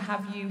for me to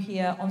have you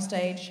here on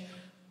stage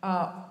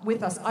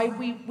with us.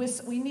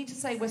 We need to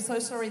say we're so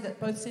sorry that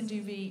both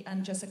Sindhu V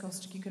and Jessica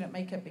Kostick couldn't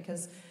make it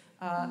because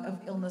of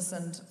illness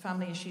and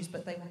family issues,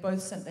 but they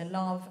both sent their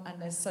love, and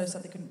they're so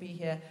sad they couldn't be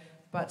here.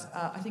 But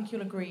I think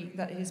you'll agree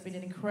that it has been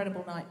an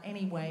incredible night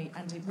anyway,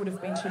 and it would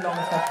have been too long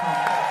if they'd come.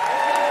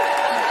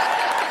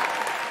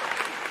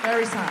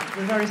 Very sad.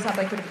 We're very sad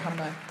they couldn't come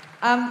though.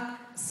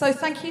 So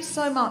thank you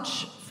so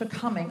much for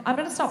coming. I'm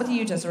going to start with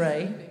you,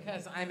 Desiree.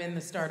 Because I'm in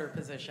the starter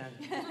position.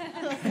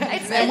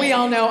 And we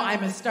all know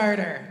I'm a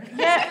starter.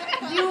 Yeah,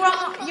 you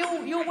are.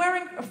 You're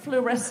wearing a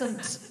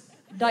fluorescent,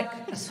 like,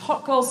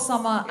 hot girl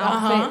summer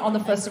outfit on the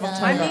 1st of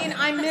October. I mean,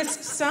 I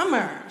missed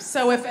summer.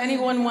 So if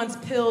anyone wants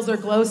pills or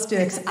glow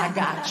sticks, I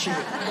got you.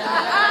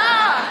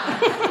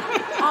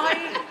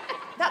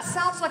 That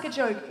sounds like a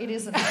joke. It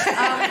isn't.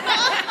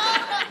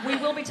 We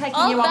will be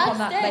taking you up on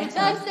that later.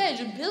 Backstage,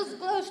 and pills,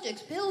 glow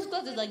sticks,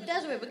 like,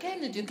 Desiree, we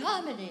came to do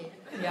comedy.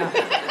 Yeah.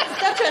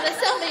 Stop trying to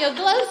sell me your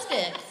glow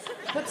sticks.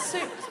 But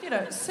soon.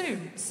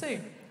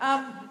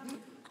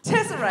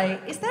 Desiree,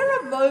 is there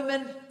a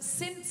moment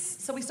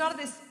so we started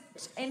this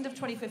end of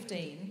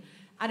 2015,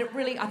 and it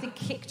really, I think,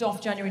 kicked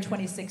off January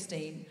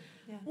 2016.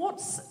 Yeah.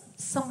 What's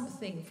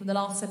something from the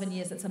last 7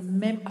 years that's a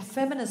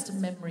feminist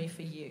memory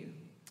for you?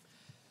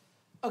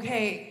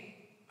 Okay.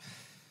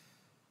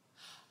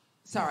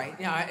 Sorry.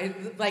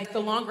 Like,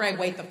 the longer I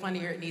wait, the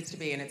funnier it needs to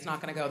be, and it's not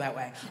going to go that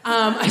way.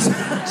 I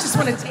just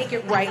want to take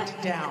it right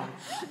down.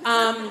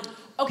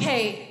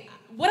 Okay.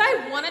 What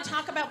I want to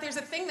talk about, there's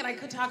a thing that I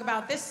could talk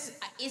about. This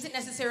isn't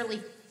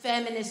necessarily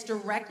feminist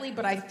directly,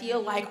 but I feel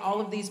like all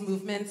of these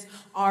movements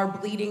are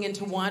bleeding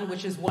into one,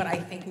 which is what I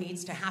think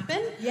needs to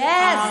happen.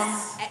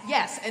 Yes.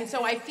 Yes. And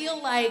so I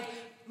feel like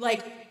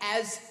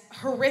as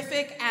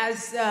horrific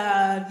as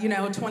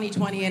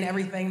 2020 and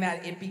everything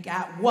that it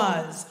begat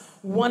was,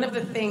 one of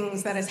the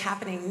things that is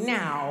happening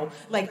now,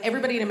 like,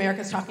 everybody in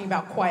America is talking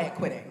about quiet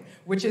quitting,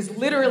 which is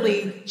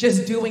literally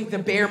just doing the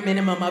bare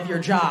minimum of your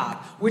job,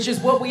 which is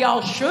what we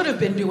all should have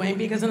been doing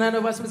because none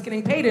of us was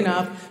getting paid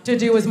enough to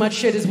do as much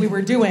shit as we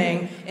were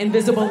doing,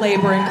 invisible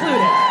labor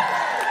included.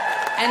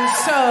 And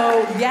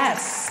so,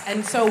 yes.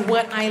 And so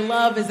what I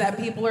love is that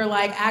people are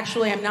like,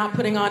 actually, I'm not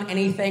putting on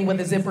anything with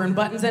a zipper and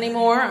buttons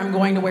anymore. I'm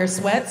going to wear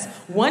sweats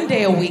 1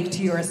 day a week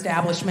to your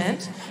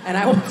establishment. And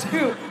I will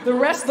do the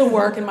rest of the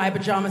work in my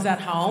pajamas at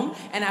home.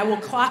 And I will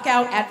clock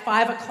out at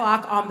 5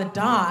 o'clock on the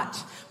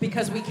dot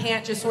because we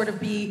can't just sort of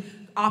be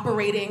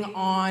operating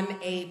on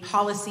a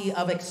policy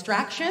of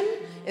extraction.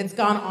 It's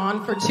gone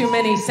on for too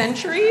many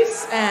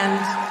centuries. And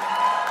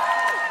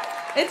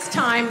it's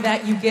time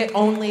that you get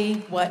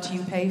only what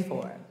you pay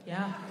for.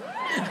 Yeah.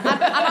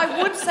 And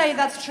I would say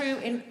that's true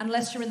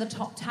unless you're in the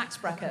top tax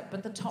bracket,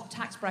 but the top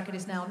tax bracket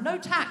is now no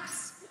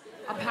tax,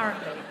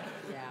 apparently.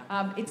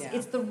 Yeah.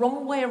 It's the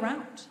wrong way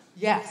around.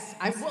 Yes.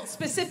 Well,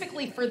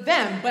 specifically for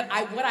them, but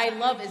what I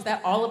love is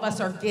that all of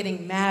us are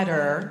getting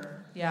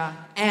madder. Yeah.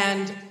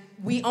 And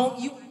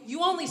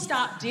you only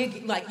stop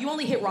digging, like, you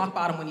only hit rock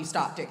bottom when you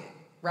stop digging.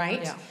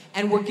 Right? Yeah.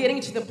 And we're getting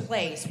to the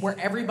place where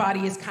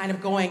everybody is kind of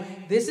going,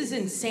 this is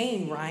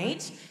insane,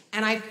 right?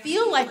 And I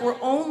feel like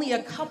we're only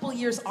a couple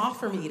years off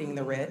from eating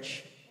the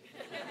rich.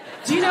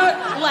 Do you know,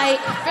 like...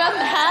 From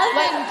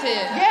having to.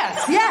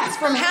 Yes,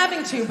 from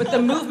having to. But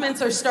the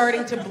movements are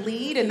starting to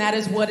bleed, and that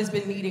is what has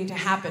been needing to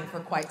happen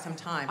for quite some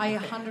time. I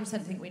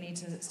 100% think we need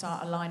to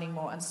start aligning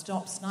more and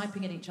stop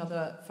sniping at each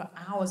other for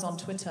hours on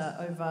Twitter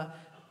over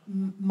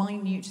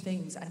minute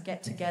things and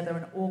get together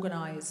and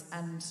organise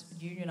and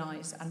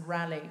unionise and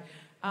rally.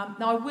 Now,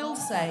 I will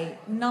say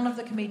none of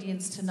the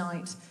comedians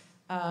tonight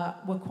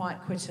were quiet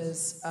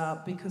quitters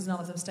because none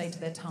of them stayed to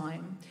their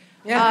time.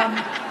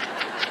 Yeah.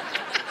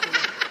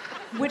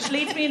 Which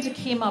leads me into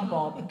Kima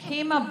Bob.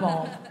 Kima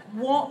Bob,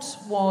 what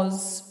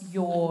was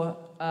your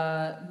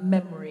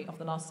memory of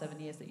the last 7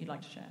 years that you'd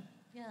like to share?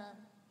 Yeah,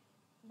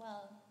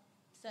 well,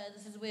 so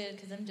this is weird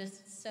because I'm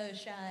just so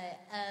shy.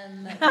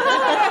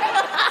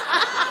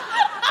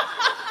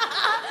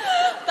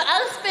 But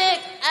I'll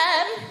speak.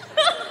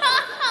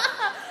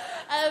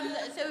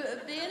 So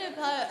being a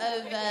part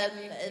of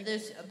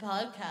this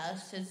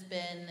podcast has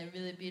been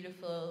really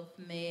beautiful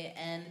for me,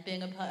 and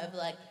being a part of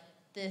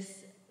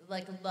this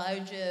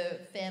larger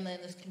family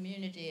in this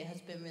community has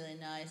been really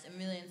nice and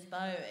really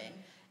inspiring.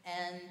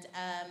 And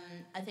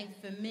I think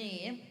for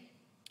me,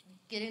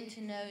 getting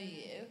to know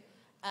you,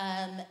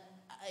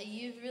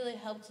 you've really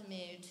helped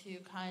me to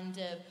kind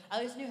of... I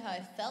always knew how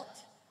I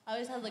felt. I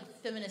always had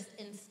feminist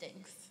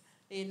instincts,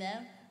 you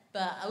know?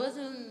 But I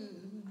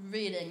wasn't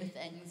reading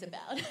things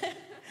about it.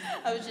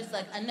 I was just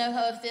I know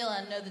how I feel,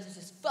 and I know that this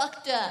is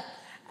fucked up.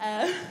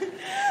 And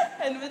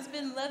it's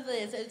been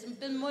lovely. So it's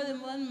been more than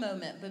one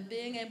moment, but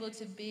being able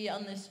to be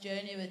on this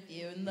journey with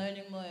you and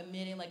learning more and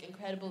meeting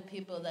incredible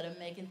people that are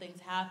making things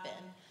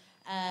happen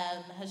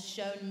has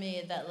shown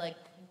me that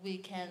we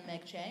can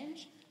make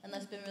change, and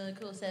that's been really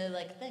cool. So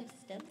thanks,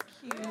 Stem.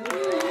 Thank you. You're going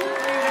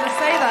to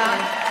say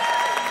that.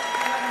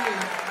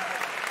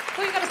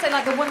 thought you were going to say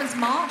like the Women's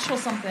March or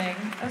something.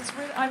 That's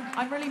really,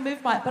 I'm really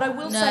moved by it. But I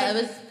will say... No, I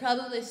was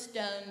probably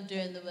stoned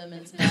during the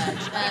Women's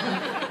March.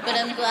 But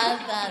I'm glad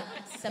that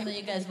some of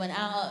you guys went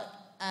out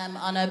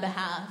on our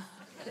behalf.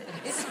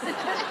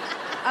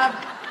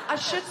 I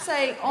should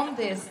say on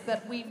this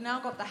that we've now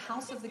got the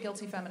House of the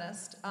Guilty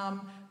Feminist,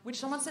 which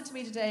someone said to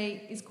me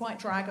today is quite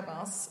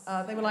drag-a-bus.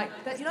 They were like,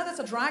 that's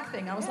a drag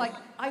thing. I was like,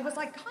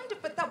 kind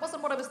of, but that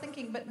wasn't what I was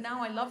thinking, but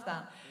now I love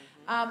that.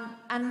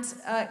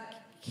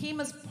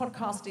 Kima's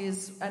podcast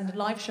and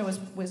live show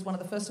was one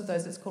of the first of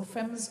those. It's called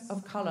Femmes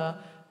of Colour,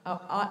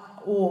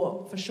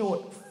 or for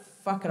short,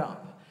 Fuck It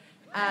Up.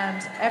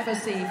 And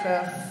FOC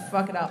for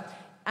Fuck It Up.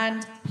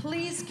 And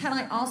please, can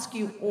I ask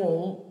you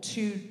all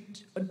to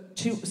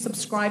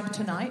subscribe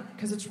tonight,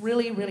 because it's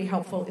really, really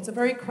helpful. It's a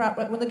very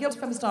when the Guilty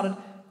Feminist started,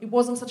 it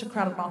wasn't such a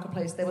crowded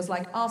marketplace. There was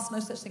like us, No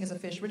Such Thing as a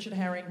Fish, Richard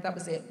Herring, that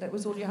was it. That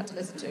was all you had to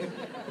listen to. There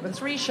were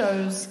 3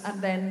 shows,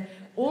 and then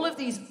all of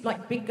these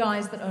like big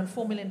guys that own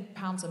 £4 million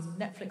of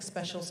Netflix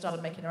specials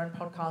started making their own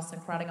podcasts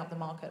and crowding up the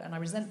market, and I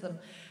resent them.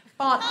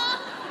 But,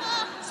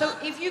 so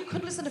if you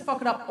could listen to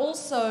Fuck It Up,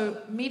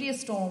 also Media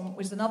Storm,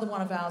 which is another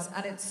one of ours,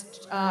 and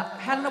it's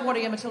Hannah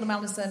Waddy and Matilda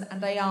Mallinson, and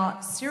they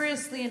are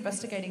seriously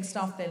investigating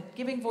stuff. They're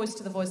giving voice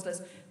to the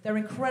voiceless. They're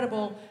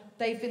incredible.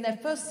 They've, in their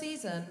first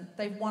season,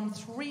 they've won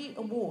 3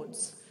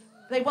 awards.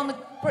 They won the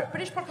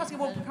British Podcasting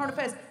Award for Current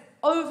Affairs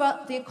over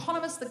The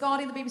Economist, The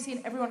Guardian, the BBC,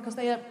 and everyone, because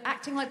they are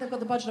acting like they've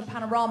got the budget of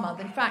Panorama.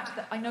 In fact,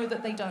 I know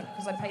that they don't,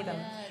 because I pay them.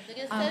 Yeah, they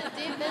get so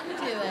deep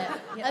into it.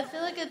 Yeah. I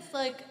feel like it's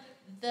like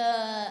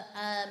the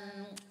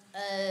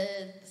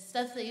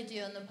stuff that you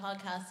do on the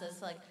podcast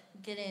is like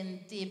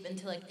getting deep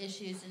into like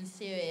issues and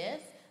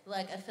serious.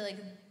 Like I feel like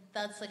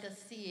that's like a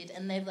seed,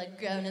 and they've like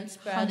grown and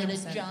sprouted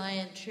 100%. a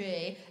giant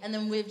tree, and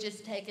then we've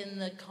just taken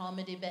the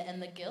comedy bit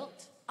and the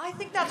guilt. I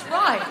think that's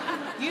right.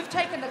 You've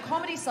taken the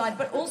comedy side,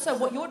 but also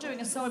what you're doing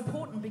is so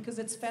important because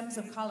it's Femmes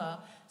of Colour.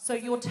 So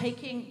you're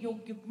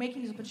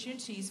making these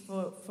opportunities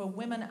for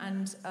women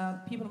and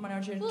people of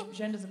minority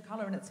genders of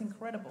colour, and it's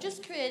incredible.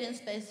 Just creating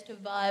space to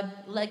vibe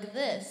like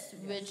this,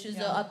 which is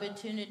an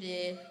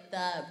opportunity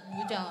that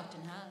we don't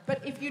often have.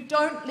 But if you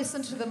don't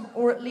listen to them,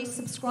 or at least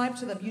subscribe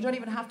to them, you don't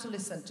even have to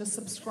listen. Just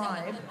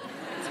subscribe.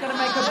 It's going to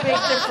make a big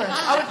difference.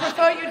 I would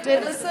prefer you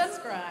did listen.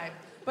 Subscribe.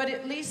 But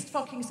at least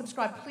fucking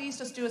subscribe. Please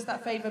just do us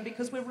that favour,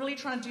 because we're really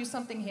trying to do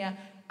something here,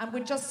 and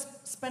we're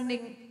just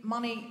spending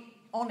money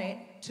on it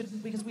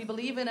because we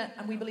believe in it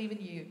and we believe in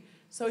you.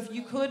 So if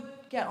you could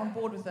get on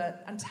board with it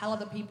and tell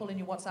other people in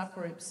your WhatsApp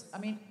groups. I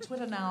mean,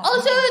 Twitter now.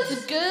 Also,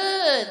 it's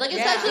good. Like,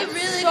 it's actually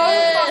really so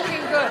good.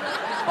 fucking good.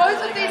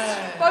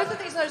 Both of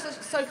these are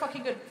so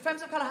fucking good.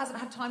 Femmes of Colour hasn't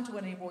had time to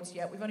win any awards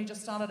yet. We've only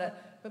just started it.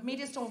 But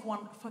Media Storm have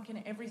won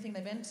fucking everything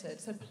they've entered.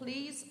 So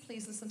please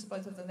listen to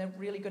both of them. They're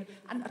really good.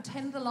 And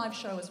attend the live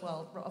show as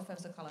well of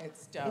Femmes of Colour.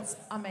 It's dope. It's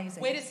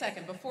amazing. Wait a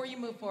second. Before you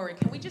move forward,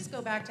 can we just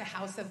go back to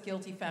House of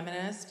Guilty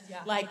Feminist?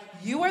 Yeah. Like,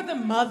 you are the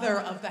mother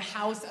of the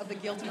House of the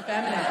Guilty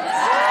Feminist.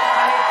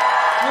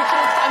 Which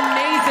is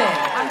amazing.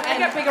 I'm going to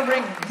get bigger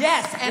rings.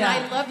 Yes, and Yeah.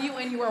 I love you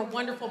and you are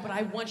wonderful, but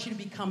I want you to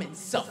become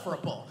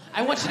insufferable.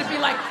 I want you to be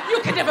like, you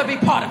can never be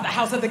part of the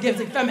House of the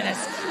Guilty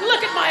Feminist.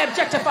 Look at my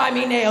objectify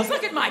me nails.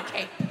 Look at my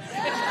cape.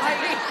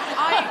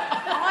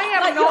 I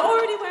am Like, not... you're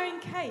already wearing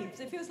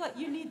capes. It feels like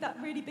you need that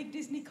really big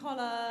Disney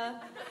collar.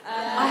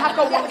 I have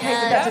got one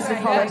cape with that Disney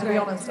collar, to be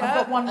honest. I've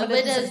got one A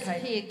Maleficent widow's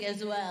cape. peak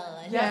as well.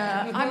 I think.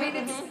 Yeah, I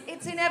mean,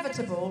 it's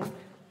inevitable.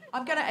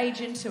 I'm going to age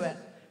into it.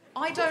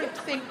 I don't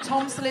think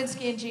Tom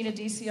Salinsky and Gina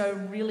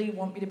DiCio really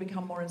want me to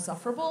become more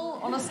insufferable,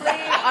 honestly.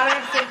 I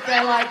don't think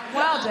they're like,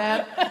 wow,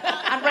 Dad.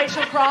 And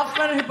Rachel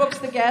Craftsman, who books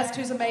the guest,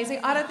 who's amazing.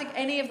 I don't think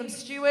any of them.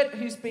 Stuart,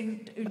 who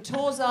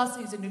tours us,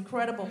 he's an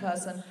incredible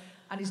person,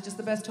 and he's just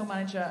the best tour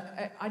manager.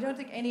 I don't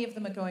think any of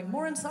them are going,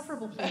 more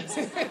insufferable, please.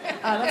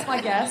 That's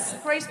my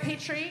guess. Grace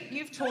Petrie,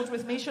 you've toured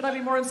with me. Should I be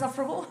more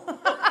insufferable?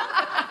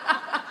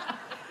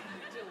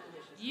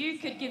 You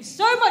could give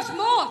so much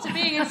more to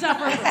being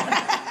insufferable.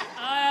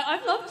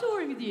 I've loved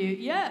touring with you.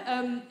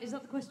 Yeah, is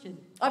that the question?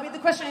 I mean, the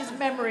question is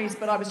memories,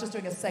 but I was just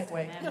doing a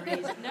segue.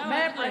 Memories. No,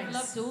 Memories. I've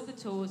loved all the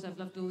tours. I've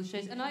loved all the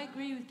shows. And I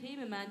agree with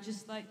Kima, man.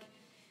 Just like,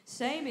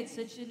 same, it's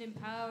such an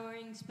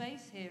empowering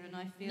space here. And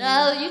I feel...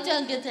 No, you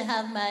don't get to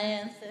have my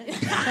answer.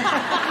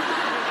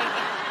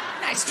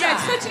 Nice try. Yeah,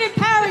 it's such an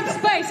empowering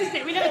space, isn't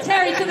it? We never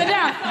tear each other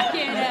down.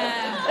 Fucking,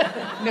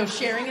 No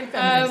sharing and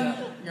feminism.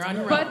 You're on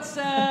your own. But,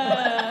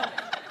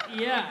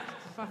 yeah,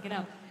 fucking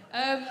hell.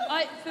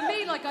 For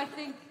me, like, I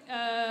think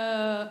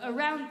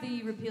around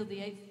the repeal the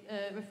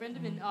 8th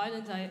referendum in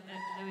Ireland,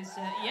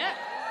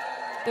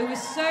 there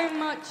was so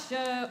much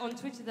on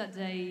Twitter that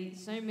day.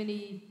 So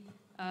many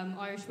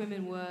Irish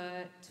women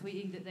were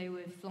tweeting that they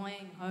were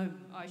flying home.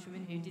 Irish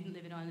women who didn't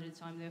live in Ireland at the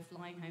time, they were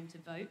flying home to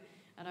vote.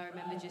 And I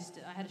remember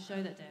I had a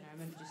show that day, and I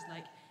remember just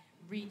like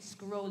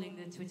scrolling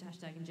the Twitter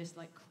hashtag and just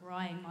like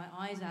crying my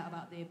eyes out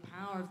about the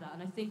power of that.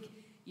 And I think,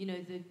 you know,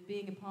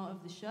 being a part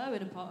of the show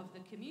and a part of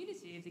the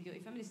community of the Guilty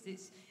Feminists,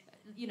 it's,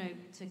 you know,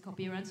 to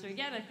copy your answer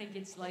again, I think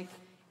it's like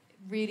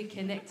really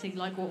connecting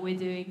like what we're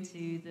doing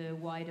to the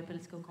wider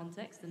political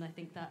context, and I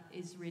think that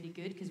is really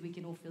good because we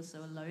can all feel so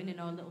alone in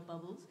our little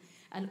bubbles.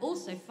 And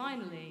also,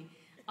 finally,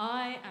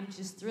 I am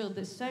just thrilled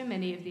that so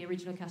many of the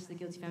original cast of The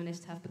Guilty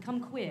Feminist have become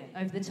queer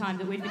over the time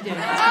that we've been doing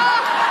this.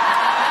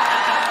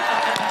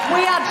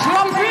 We are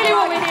dropping really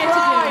what we're here to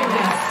do.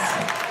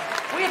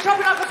 We are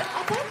dropping like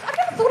I've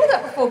never thought of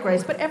that before,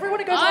 Grace, but everyone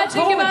who goes on I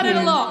tour think about with it a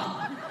you-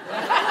 lot.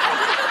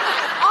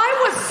 I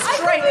was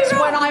straight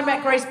when I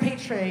met Grace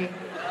Petrie.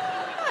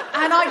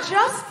 And I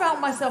just felt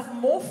myself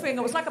morphing.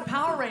 It was like a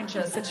Power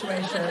Ranger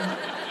situation.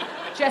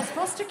 Jess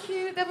Foster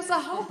Q, there was a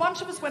whole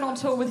bunch of us went on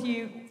tour with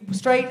you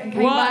straight and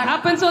came What back.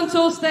 happens on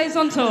tour stays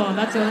on tour,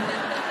 that's all.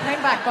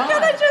 Came back by.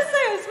 Can I just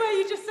say, I swear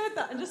you just said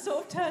that and just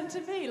sort of turned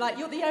to me like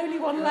you're the only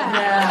one left.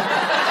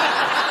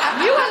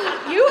 Yeah. You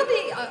are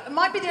the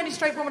might be the only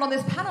straight woman on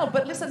this panel,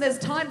 but listen, there's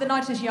time. The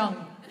night is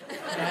young.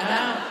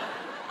 Yeah.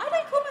 I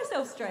don't call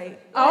myself straight.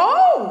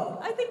 Oh.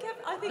 I think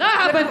That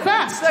happened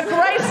fast. The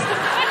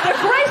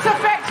grace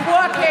effect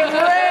working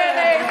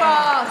really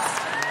fast.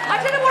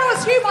 I didn't want to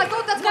assume. I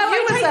thought that's what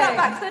you were take saying. that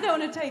back because I don't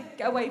want to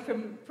take away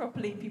from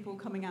properly people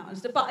coming out and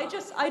stuff. But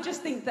I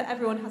just think that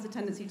everyone has a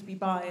tendency to be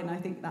bi, and I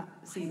think that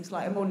seems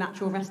like a more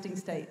natural resting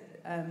state.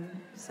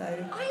 So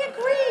I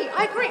agree.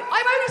 I've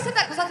only said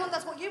that because I thought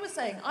that's what you were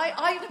saying.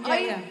 I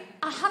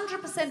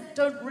 100%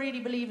 don't really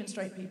believe in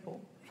straight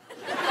people.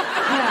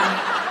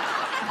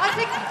 I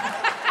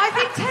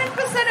think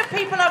 10% of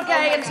people are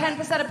gay and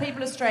 10% of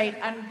people are straight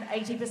and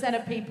 80%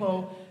 of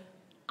people,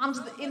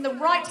 in the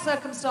right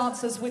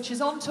circumstances, which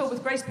is on tour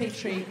with Grace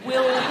Petrie,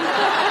 will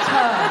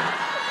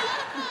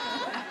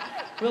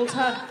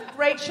turn.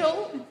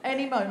 Rachel,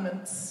 any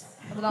moments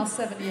of the last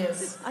 7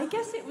 years? I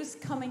guess it was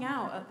coming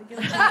out at the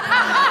Guilty.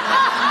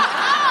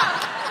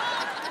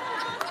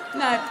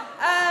 No.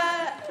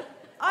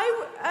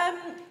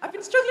 I've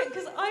been struggling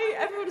because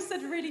everyone has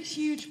said really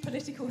huge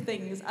political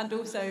things and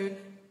also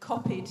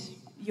copied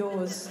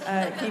yours,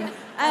 Kim.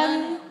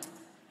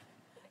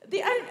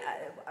 The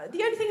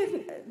only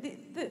thing,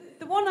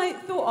 the one I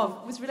thought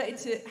of was related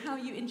to how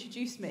you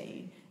introduced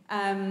me,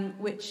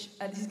 which,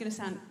 this is going to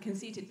sound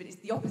conceited, but it's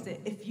the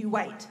opposite if you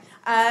wait.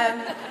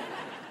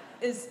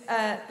 Is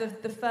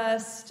the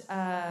first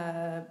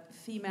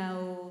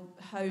female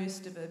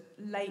host of a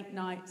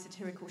late-night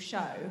satirical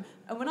show.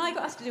 And when I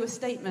got asked to do a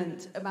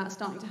statement about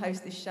starting to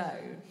host this show,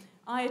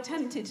 I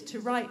attempted to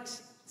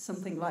write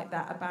something like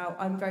that about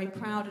I'm very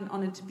proud and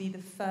honoured to be the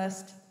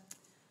first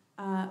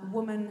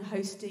woman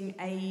hosting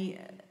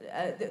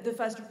the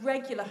first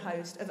regular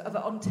host of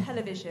on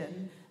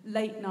television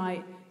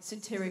late-night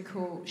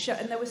satirical show.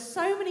 And there were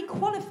so many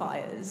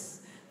qualifiers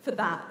for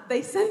that.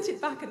 They sent it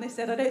back and they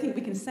said, I don't think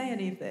we can say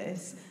any of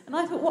this. And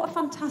I thought, what a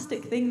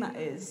fantastic thing that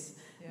is.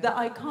 Yeah. That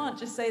I can't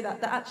just say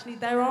that actually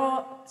there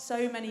are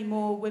so many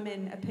more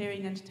women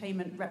appearing in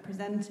entertainment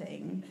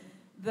representing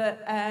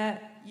that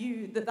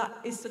that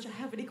is such a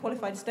heavily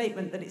qualified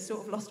statement that it's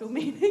sort of lost all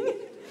meaning.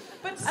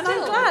 But still, and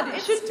I'm glad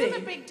it should still be. a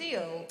big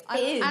deal.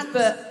 It is,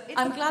 but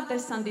I'm glad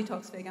there's Sandy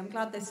Toksvig, I'm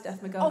glad there's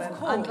Steph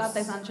McGovern, I'm glad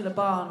there's Angela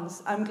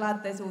Barnes, I'm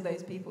glad there's all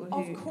those people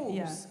who... Of course,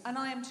 yeah. and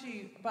I am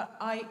too, but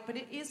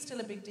it is still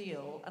a big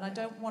deal, and I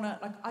don't want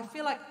to, I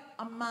feel like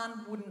a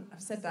man wouldn't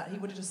have said that. He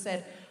would have just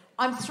said,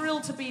 I'm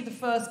thrilled to be the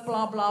first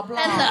blah, blah, blah.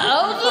 And the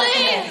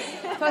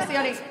only. First the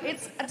only.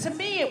 To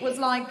me, it was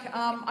like,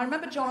 I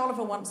remember John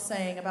Oliver once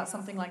saying about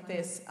something like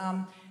this,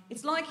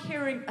 it's like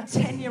hearing a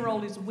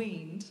 10-year-old is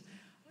weaned.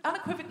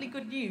 Unequivocally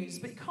good news,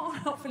 but you can't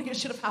help feeling it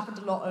should have happened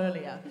a lot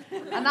earlier.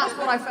 And that's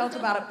what I felt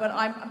about it, but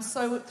I'm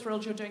so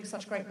thrilled you're doing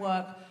such great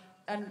work.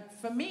 And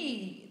for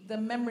me, the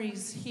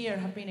memories here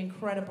have been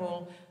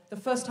incredible. The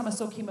first time I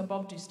saw Kima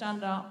Bob do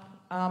stand-up,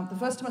 the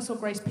first time I saw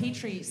Grace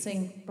Petrie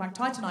sing Black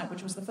Tie Tonight,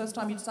 which was the first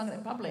time you'd sung it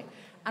in public.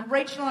 And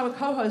Rachel and I were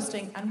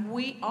co-hosting, and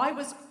I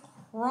was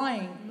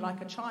crying like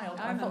a child.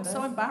 I felt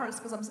so embarrassed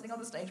because I'm sitting on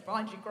the stage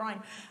behind you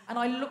crying. And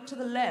I looked to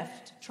the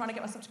left, trying to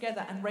get myself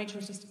together, and Rachel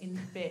was just in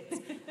bits.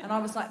 And I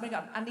was like,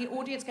 and the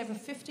audience gave a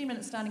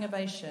 15-minute standing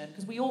ovation,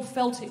 because we all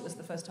felt it was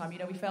the first time,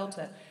 we felt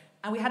it.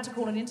 And we had to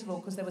call an interval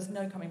because there was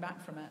no coming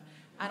back from it.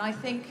 And I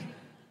think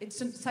it's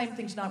the same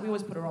thing tonight. We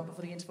always put her on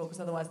before the interval because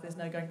otherwise there's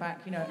no going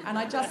back, And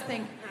I just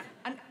think,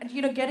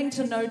 and getting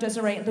to know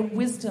Desiree, the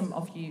wisdom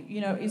of you,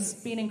 is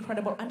been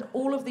incredible. And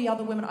all of the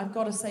other women, I've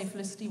got to say,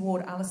 Felicity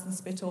Ward, Alison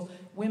Spittle,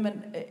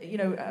 women,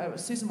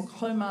 Susan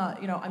McComa,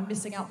 I'm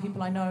missing out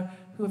people I know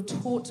who have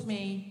taught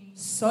me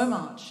so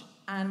much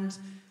and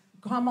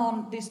come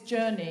on this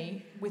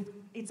journey with,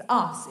 it's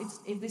us.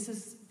 This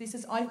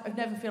is. I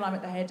never feel I'm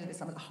at the head of this.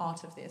 I'm at the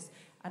heart of this,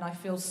 and I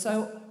feel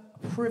so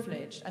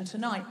privileged. And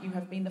tonight, you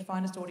have been the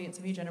finest audience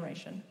of your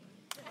generation.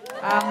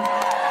 Thank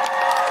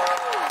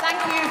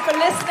you for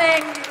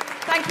listening.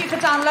 Thank you for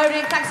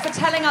downloading. Thanks for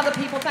telling other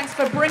people. Thanks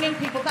for bringing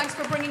people. Thanks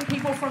for bringing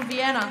people from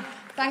Vienna.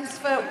 Thanks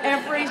for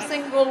every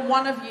single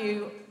one of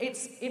you.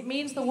 It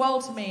means the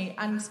world to me,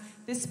 and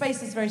this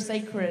space is very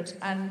sacred,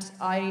 and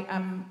I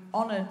am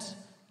honoured.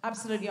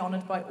 Absolutely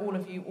honoured by all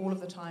of you, all of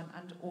the time,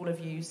 and all of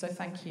you. So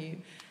thank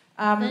you.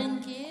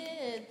 Thank you.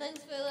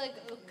 Thanks for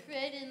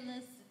creating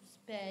this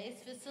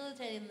space,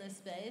 facilitating this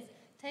space,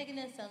 taking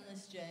us on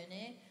this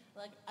journey.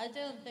 Like, I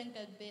don't think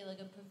I'd be like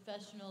a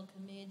professional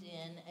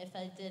comedian if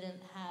I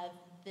didn't have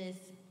this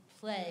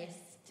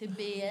place to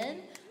be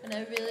in, and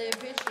I really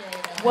appreciate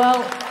it.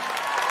 Well,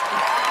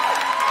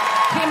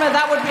 Kima,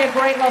 that would be a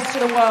great loss to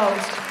the world,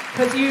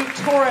 because you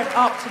tore it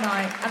up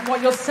tonight, and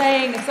what you're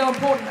saying is so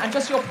important, and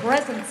just your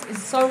presence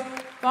is so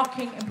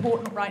fucking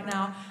important right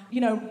now. You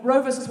know,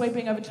 Roe versus Wade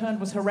being overturned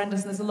was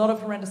horrendous. There's a lot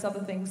of horrendous other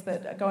things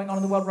that are going on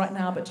in the world right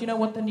now, but do you know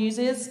what the news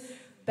is?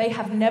 They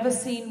have never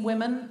seen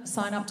women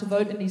sign up to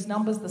vote in these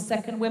numbers. The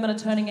second women are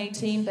turning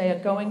 18, they are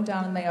going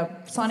down and they are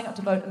signing up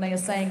to vote, and they are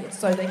saying it's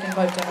so they can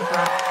vote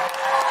Democrat.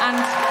 And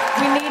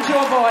we need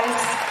your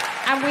voice,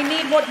 and we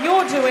need what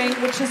you're doing,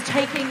 which is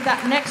taking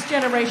that next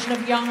generation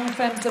of young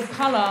femmes of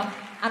colour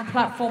and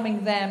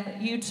platforming them.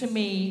 You, to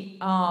me,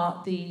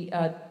 are the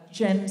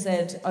Gen Z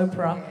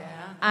Oprah,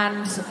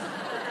 and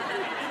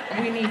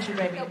we need you,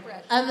 baby.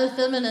 I'm a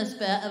feminist,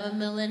 but I'm a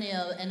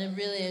millennial, and I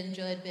really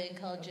enjoyed being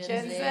called Gen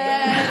Z.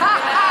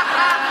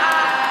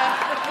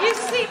 You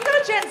see, you've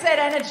got a Gen Z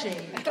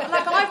energy.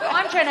 Like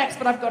I'm Gen X,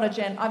 but I've got a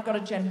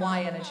Gen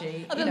Y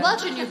energy. I've been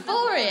watching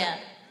Euphoria.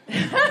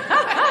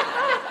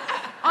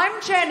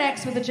 I'm Gen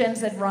X with a Gen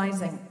Z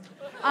rising.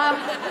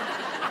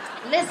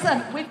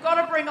 Listen, we've got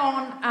to bring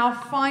on our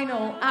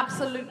final,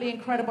 absolutely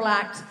incredible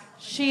act.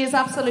 She is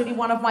absolutely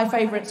one of my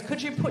favourites.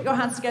 Could you put your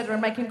hands together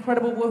and make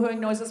incredible woohooing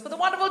noises for the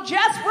wonderful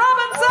Jess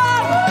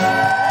Robinson?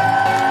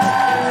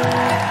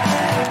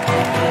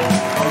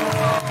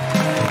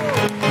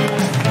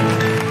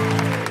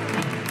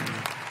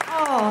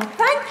 Oh,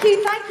 thank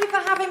you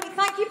for having me.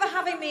 Thank you for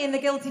having me in the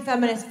Guilty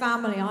Feminist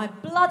family. I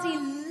bloody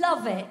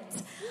love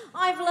it.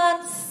 I've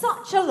learned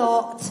such a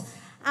lot,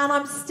 and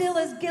I'm still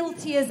as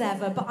guilty as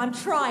ever, but I'm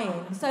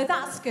trying, so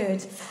that's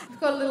good. I've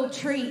got a little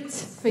treat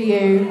for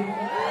you.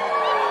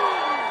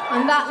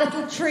 And that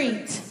little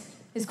treat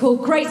is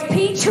called Grace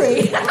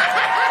Petrie.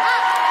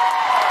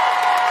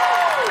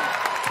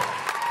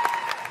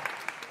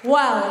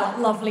 Well,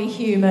 lovely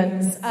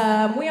humans,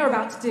 we are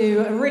about to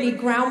do a really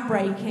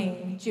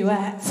groundbreaking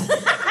duet.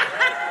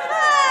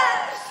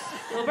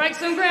 We'll break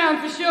some ground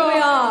for sure. We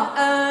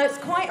are. It's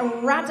quite a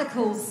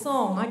radical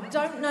song. I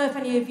don't know if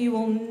any of you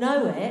will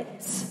know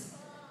it.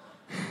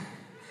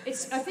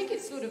 I think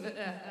it's sort of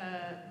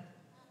a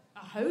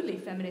holy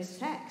feminist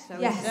text, I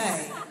would Yes,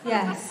 say.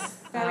 yes,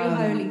 very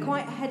holy,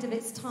 quite ahead of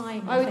its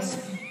time, I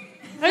think.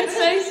 I'd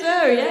say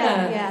so,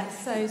 yeah. Yeah,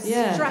 so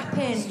strap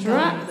in.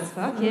 Strap the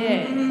fuck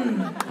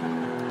in.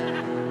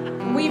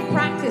 We've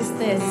practiced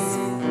this.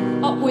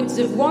 Upwards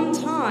of one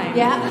time.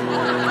 Yeah.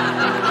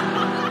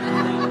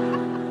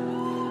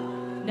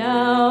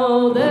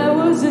 Now there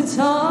was a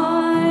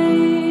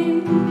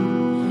time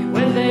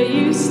when they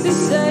used to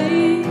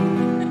say,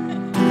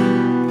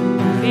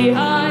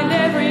 behind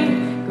every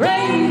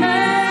great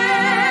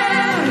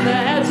man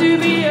there had to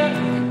be a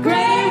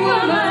great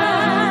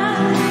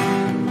woman.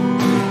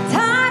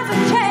 Times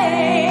have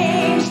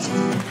changed,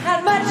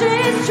 and much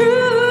is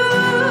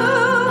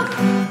true.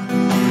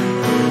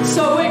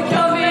 So we're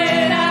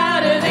coming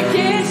out of the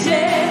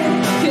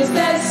kitchen, 'cause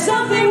there's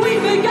something we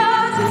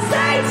forgot to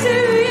say to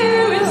you.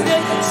 Is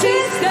that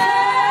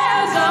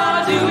sisters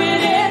are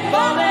doing it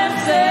for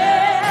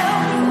themselves,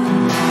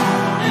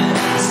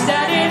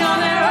 standing on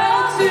their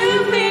own 2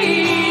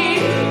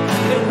 feet,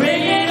 and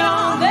bringing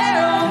on their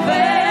own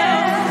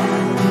bed.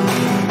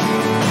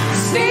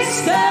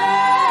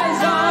 Sisters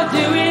are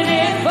doing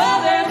it for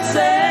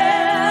themselves.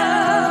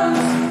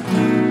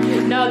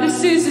 Now this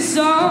is a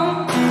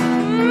song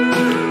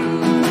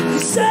to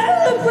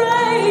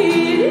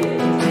celebrate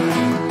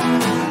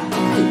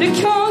the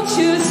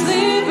conscious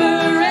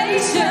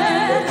liberation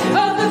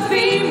of the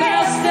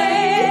female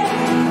state.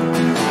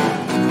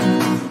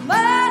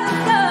 Mothers,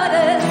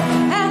 daughters,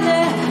 and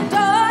their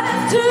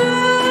daughters too,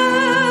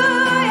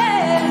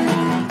 yeah.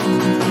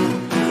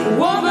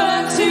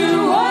 Woman to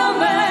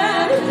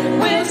woman,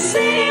 we'll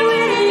see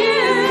with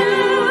you.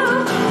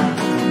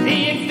 The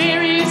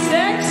inferior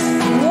sex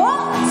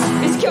What?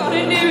 has got a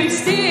new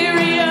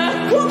exterior.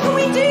 What can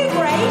we do,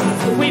 Grace?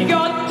 We've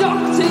got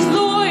doctors,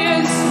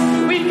 lawyers,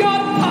 we've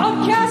got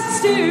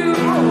podcasts too.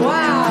 Oh,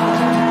 wow.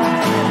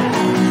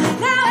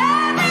 Now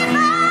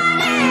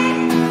everybody,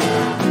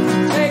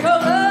 take a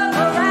look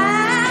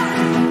around.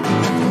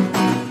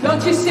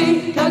 Don't you see,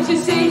 don't you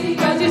see,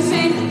 don't you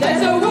see,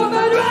 there's a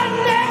woman right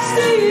next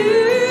to you.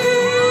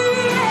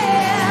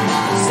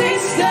 Yeah.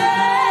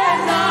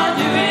 Sisters are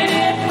doing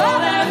it for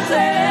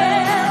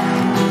themselves,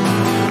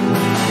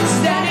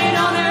 standing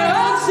on their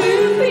own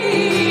 2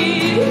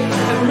 feet,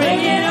 and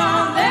ringing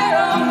on their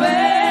own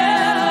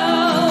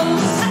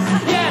bells.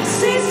 Yes,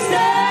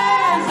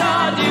 sisters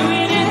are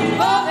doing it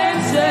for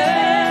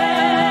themselves.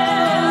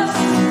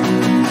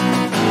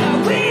 Now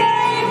we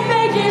ain't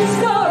making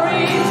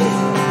stories,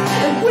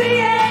 and we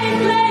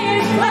ain't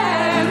laying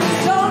plans.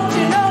 Don't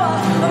you know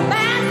a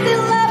man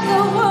still loves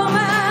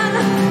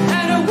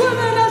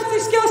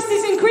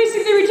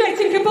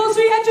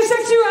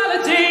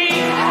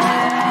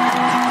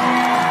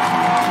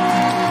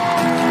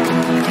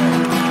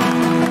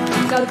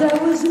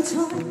a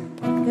time,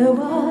 there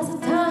was a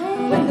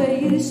time when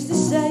they used to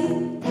say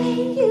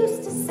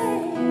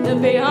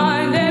that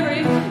behind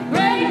every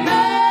great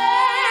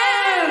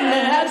man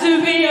there had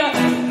to be a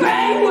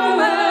great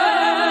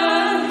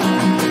woman.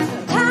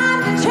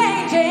 Times are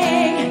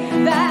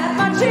changing, that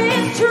much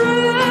is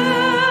true,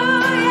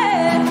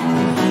 yeah.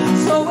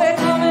 So we're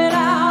coming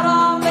out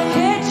of the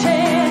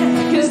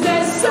kitchen, 'cause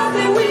there's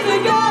something we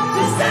forgot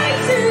to say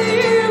to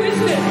you. It's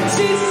that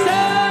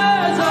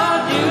sisters are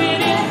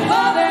doing it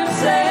for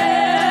themselves.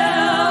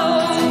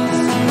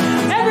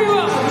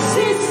 Everyone,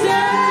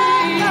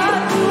 sisters are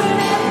doing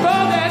it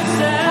for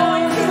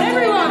themselves.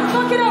 Everyone,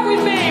 fuck it up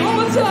with me one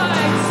more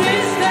time.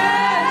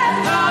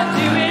 Sisters are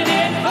doing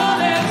it for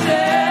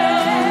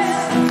themselves.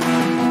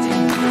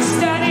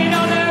 Standing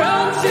on their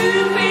own two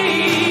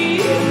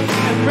feet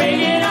and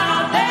bringing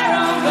out their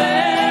own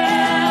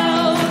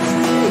bells.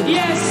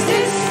 Yes,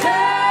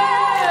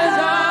 sisters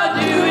are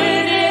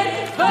doing it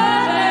for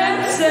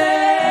themselves.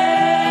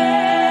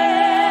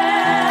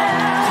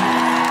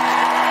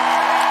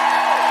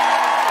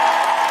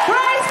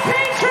 Grace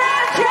Petra,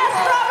 Jess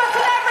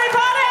Robertson,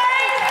 everybody!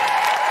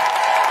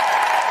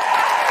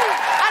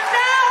 And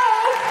now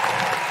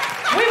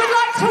we would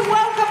like to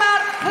welcome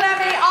out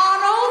Clemmy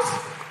Arnold.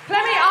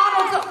 Clemmy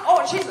Arnold,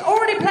 she's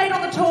already played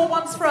on the tour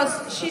once for us.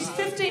 She's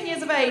 15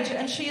 years of age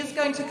and she is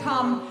going to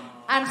come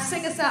and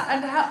sing us out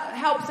and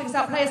help sing us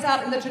out, play us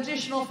out in the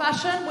traditional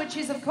fashion, which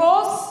is, of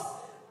course...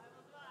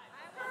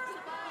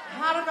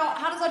 How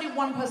does only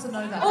one person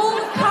know that? All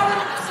the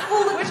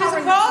current which is,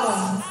 of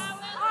course...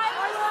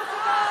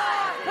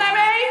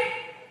 Clemmy,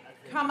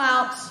 come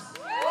out.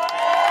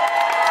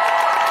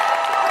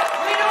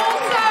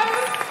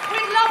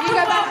 We'd love to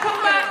welcome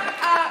back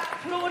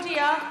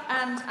Claudia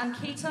and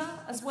Keita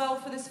as well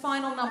for this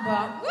final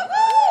number.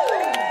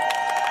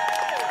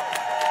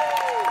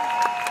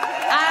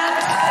 And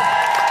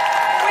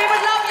we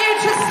would love you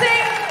to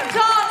sing,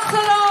 dance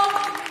along,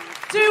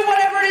 do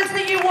whatever it is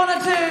that you want to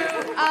do.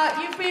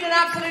 You've been an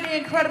absolutely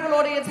incredible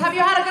audience. Have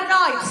you had a good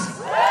night?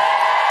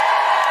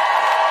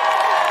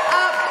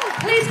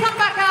 Please come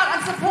back out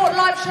and support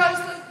live shows,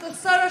 the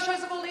solo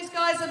shows of all these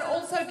guys, and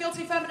also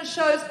Guilty Feminist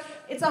shows.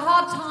 It's a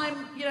hard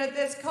time, you know,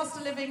 there's cost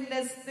of living,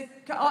 there's the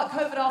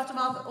COVID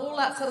aftermath, all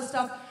that sort of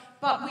stuff.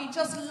 But we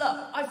just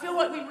love, I feel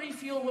like we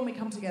refuel when we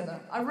come together.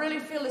 I really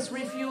feel this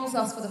refuels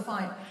us for the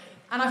fight.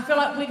 And I feel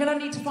like we're going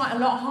to need to fight a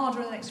lot harder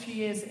in the next few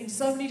years in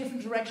so many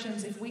different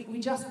directions if we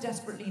just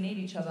desperately need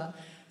each other.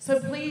 So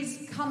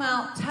please come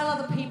out, tell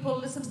other people,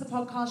 listen to the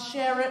podcast,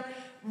 share it,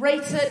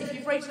 rate it. If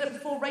you've rated it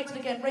before, rate it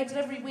again. Rate it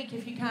every week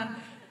if you can.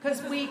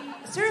 Because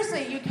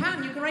seriously, you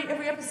can rate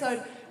every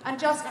episode. And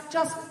just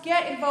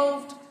get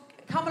involved,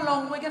 come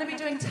along. We're going to be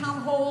doing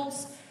town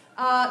halls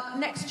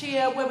next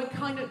year where we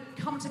kind of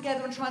come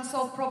together and try and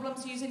solve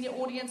problems using the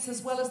audience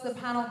as well as the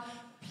panel.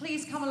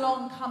 Please come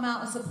along, come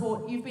out and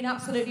support. You've been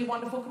absolutely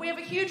wonderful. Can we have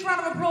a huge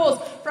round of applause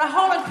for our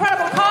whole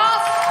incredible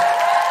cast?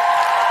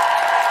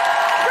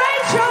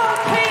 Rachel,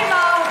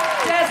 Kima,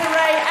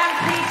 Desiree and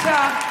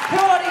Peter,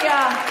 Claudia,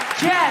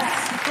 Jess,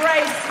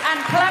 Grace and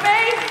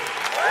Clemmy.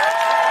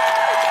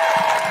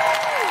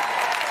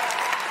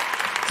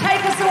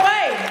 Take us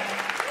away.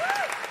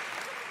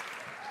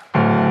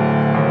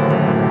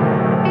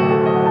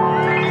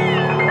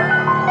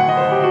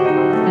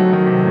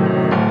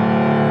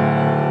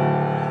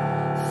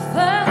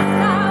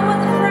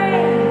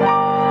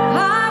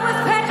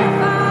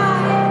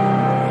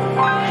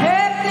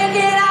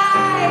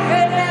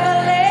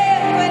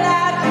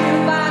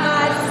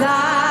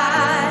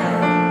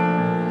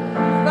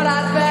 But I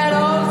spent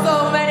oh so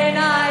many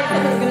nights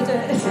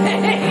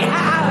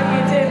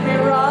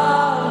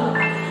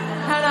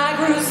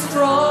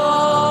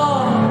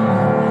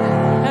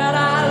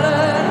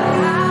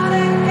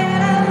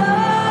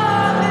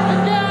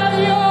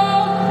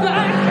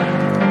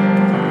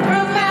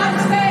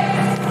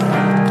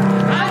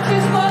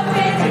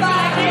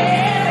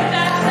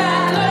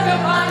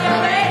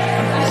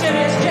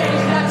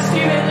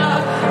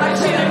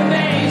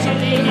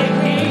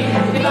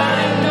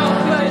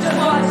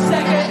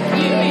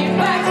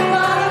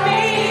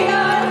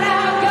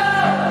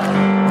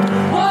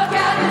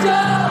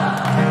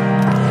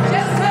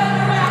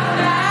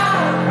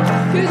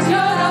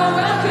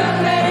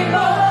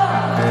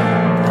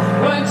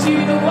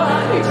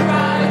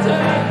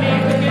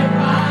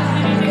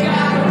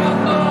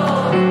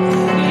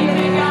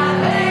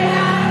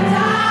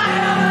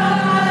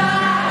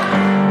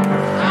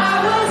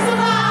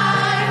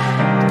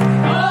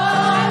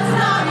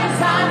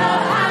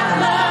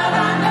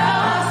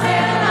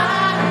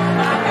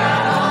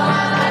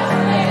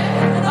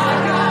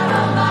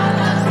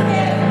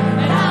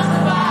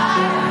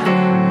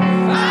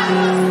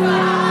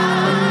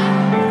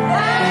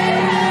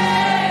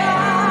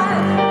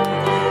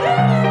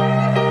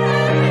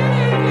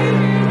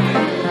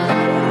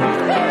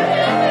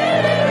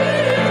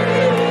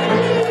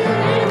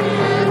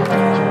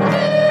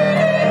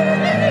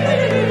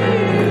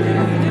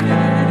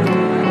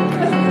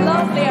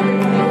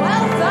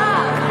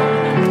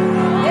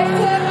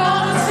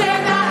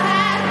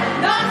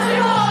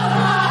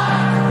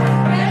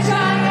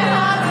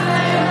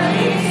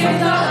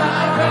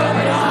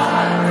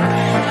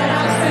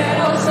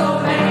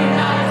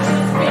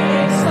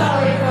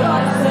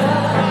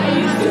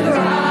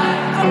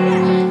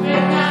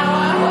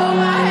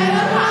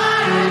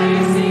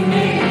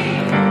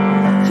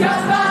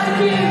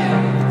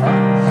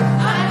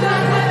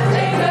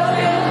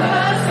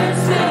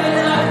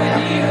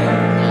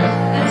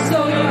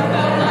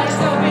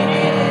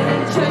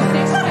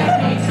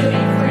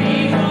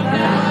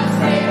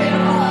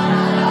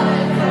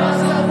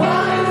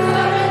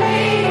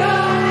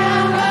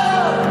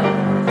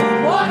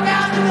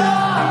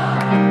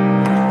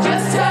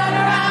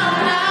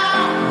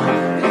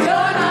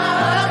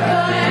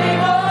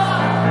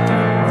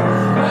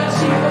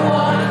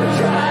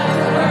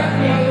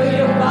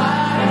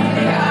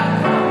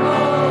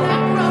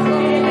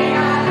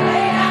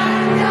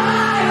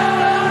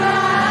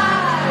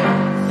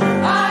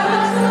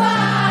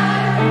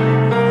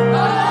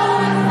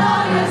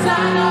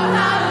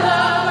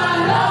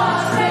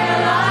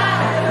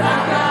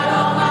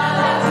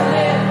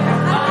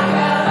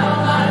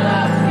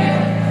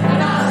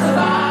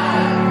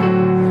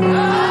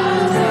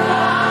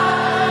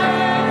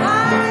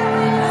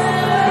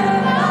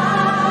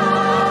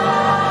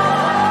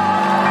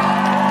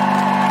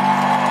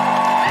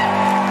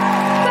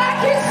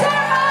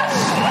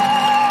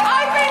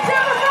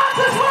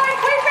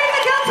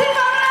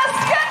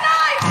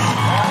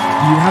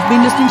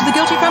been listening to The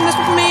Guilty Feminist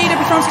with me,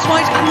 Debbie Francis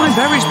White, and my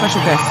very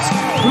special guests,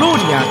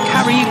 Claudia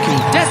Kariuki,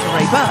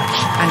 Desiree Birch,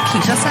 and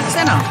Keita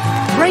Saxena,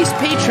 Grace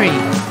Petrie,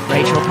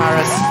 Rachel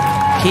Paris,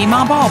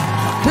 Kima Bob,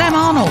 Clem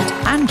Arnold,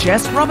 and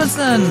Jess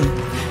Robinson.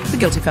 The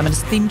Guilty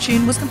Feminist theme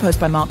tune was composed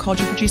by Mark Hodge,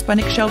 produced by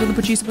Nick Sheldon. The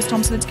producer was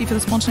Tom Salinsky for the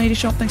Spontaneity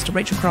Shop. Thanks to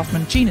Rachel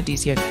Craftman, Gina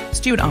Decio,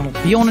 Stuart Arnold,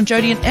 Bjorn and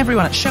Jodie, and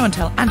everyone at Show and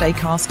Tell and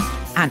Acast,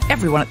 and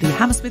everyone at the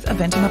Hammersmith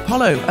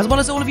Apollo, as well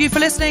as all of you for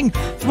listening.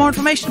 For more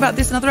information about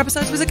this and other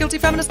episodes, visit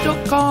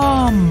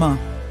guiltyfeminist.com.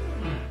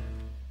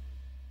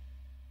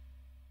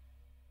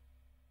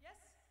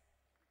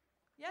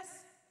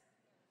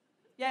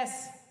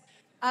 Yes.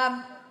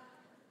 I'm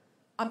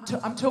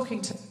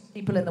talking to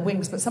people in the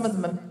wings, but some of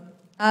them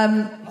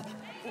are...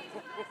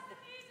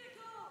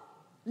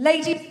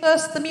 Lady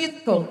First, the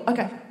musical.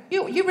 Okay.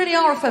 You really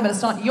are a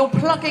feminist, aren't you? You're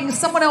plugging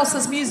someone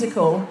else's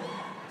musical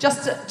so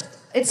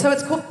it's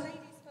called Ladies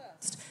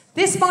First.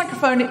 This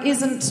microphone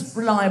isn't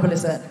reliable,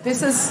 is it?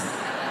 This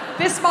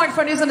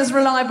microphone isn't as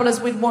reliable as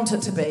we'd want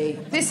it to be.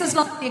 This is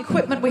like the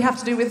equipment we have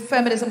to do with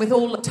feminism with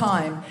all the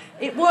time.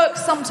 It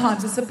works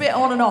sometimes, it's a bit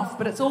on and off,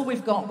 but it's all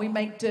we've got and we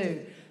make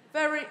do.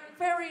 Very,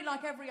 very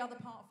like every other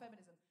part of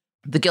feminism.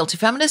 The Guilty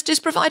Feminist is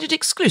provided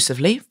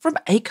exclusively from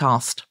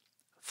Acast.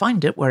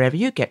 Find it wherever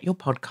you get your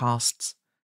podcasts.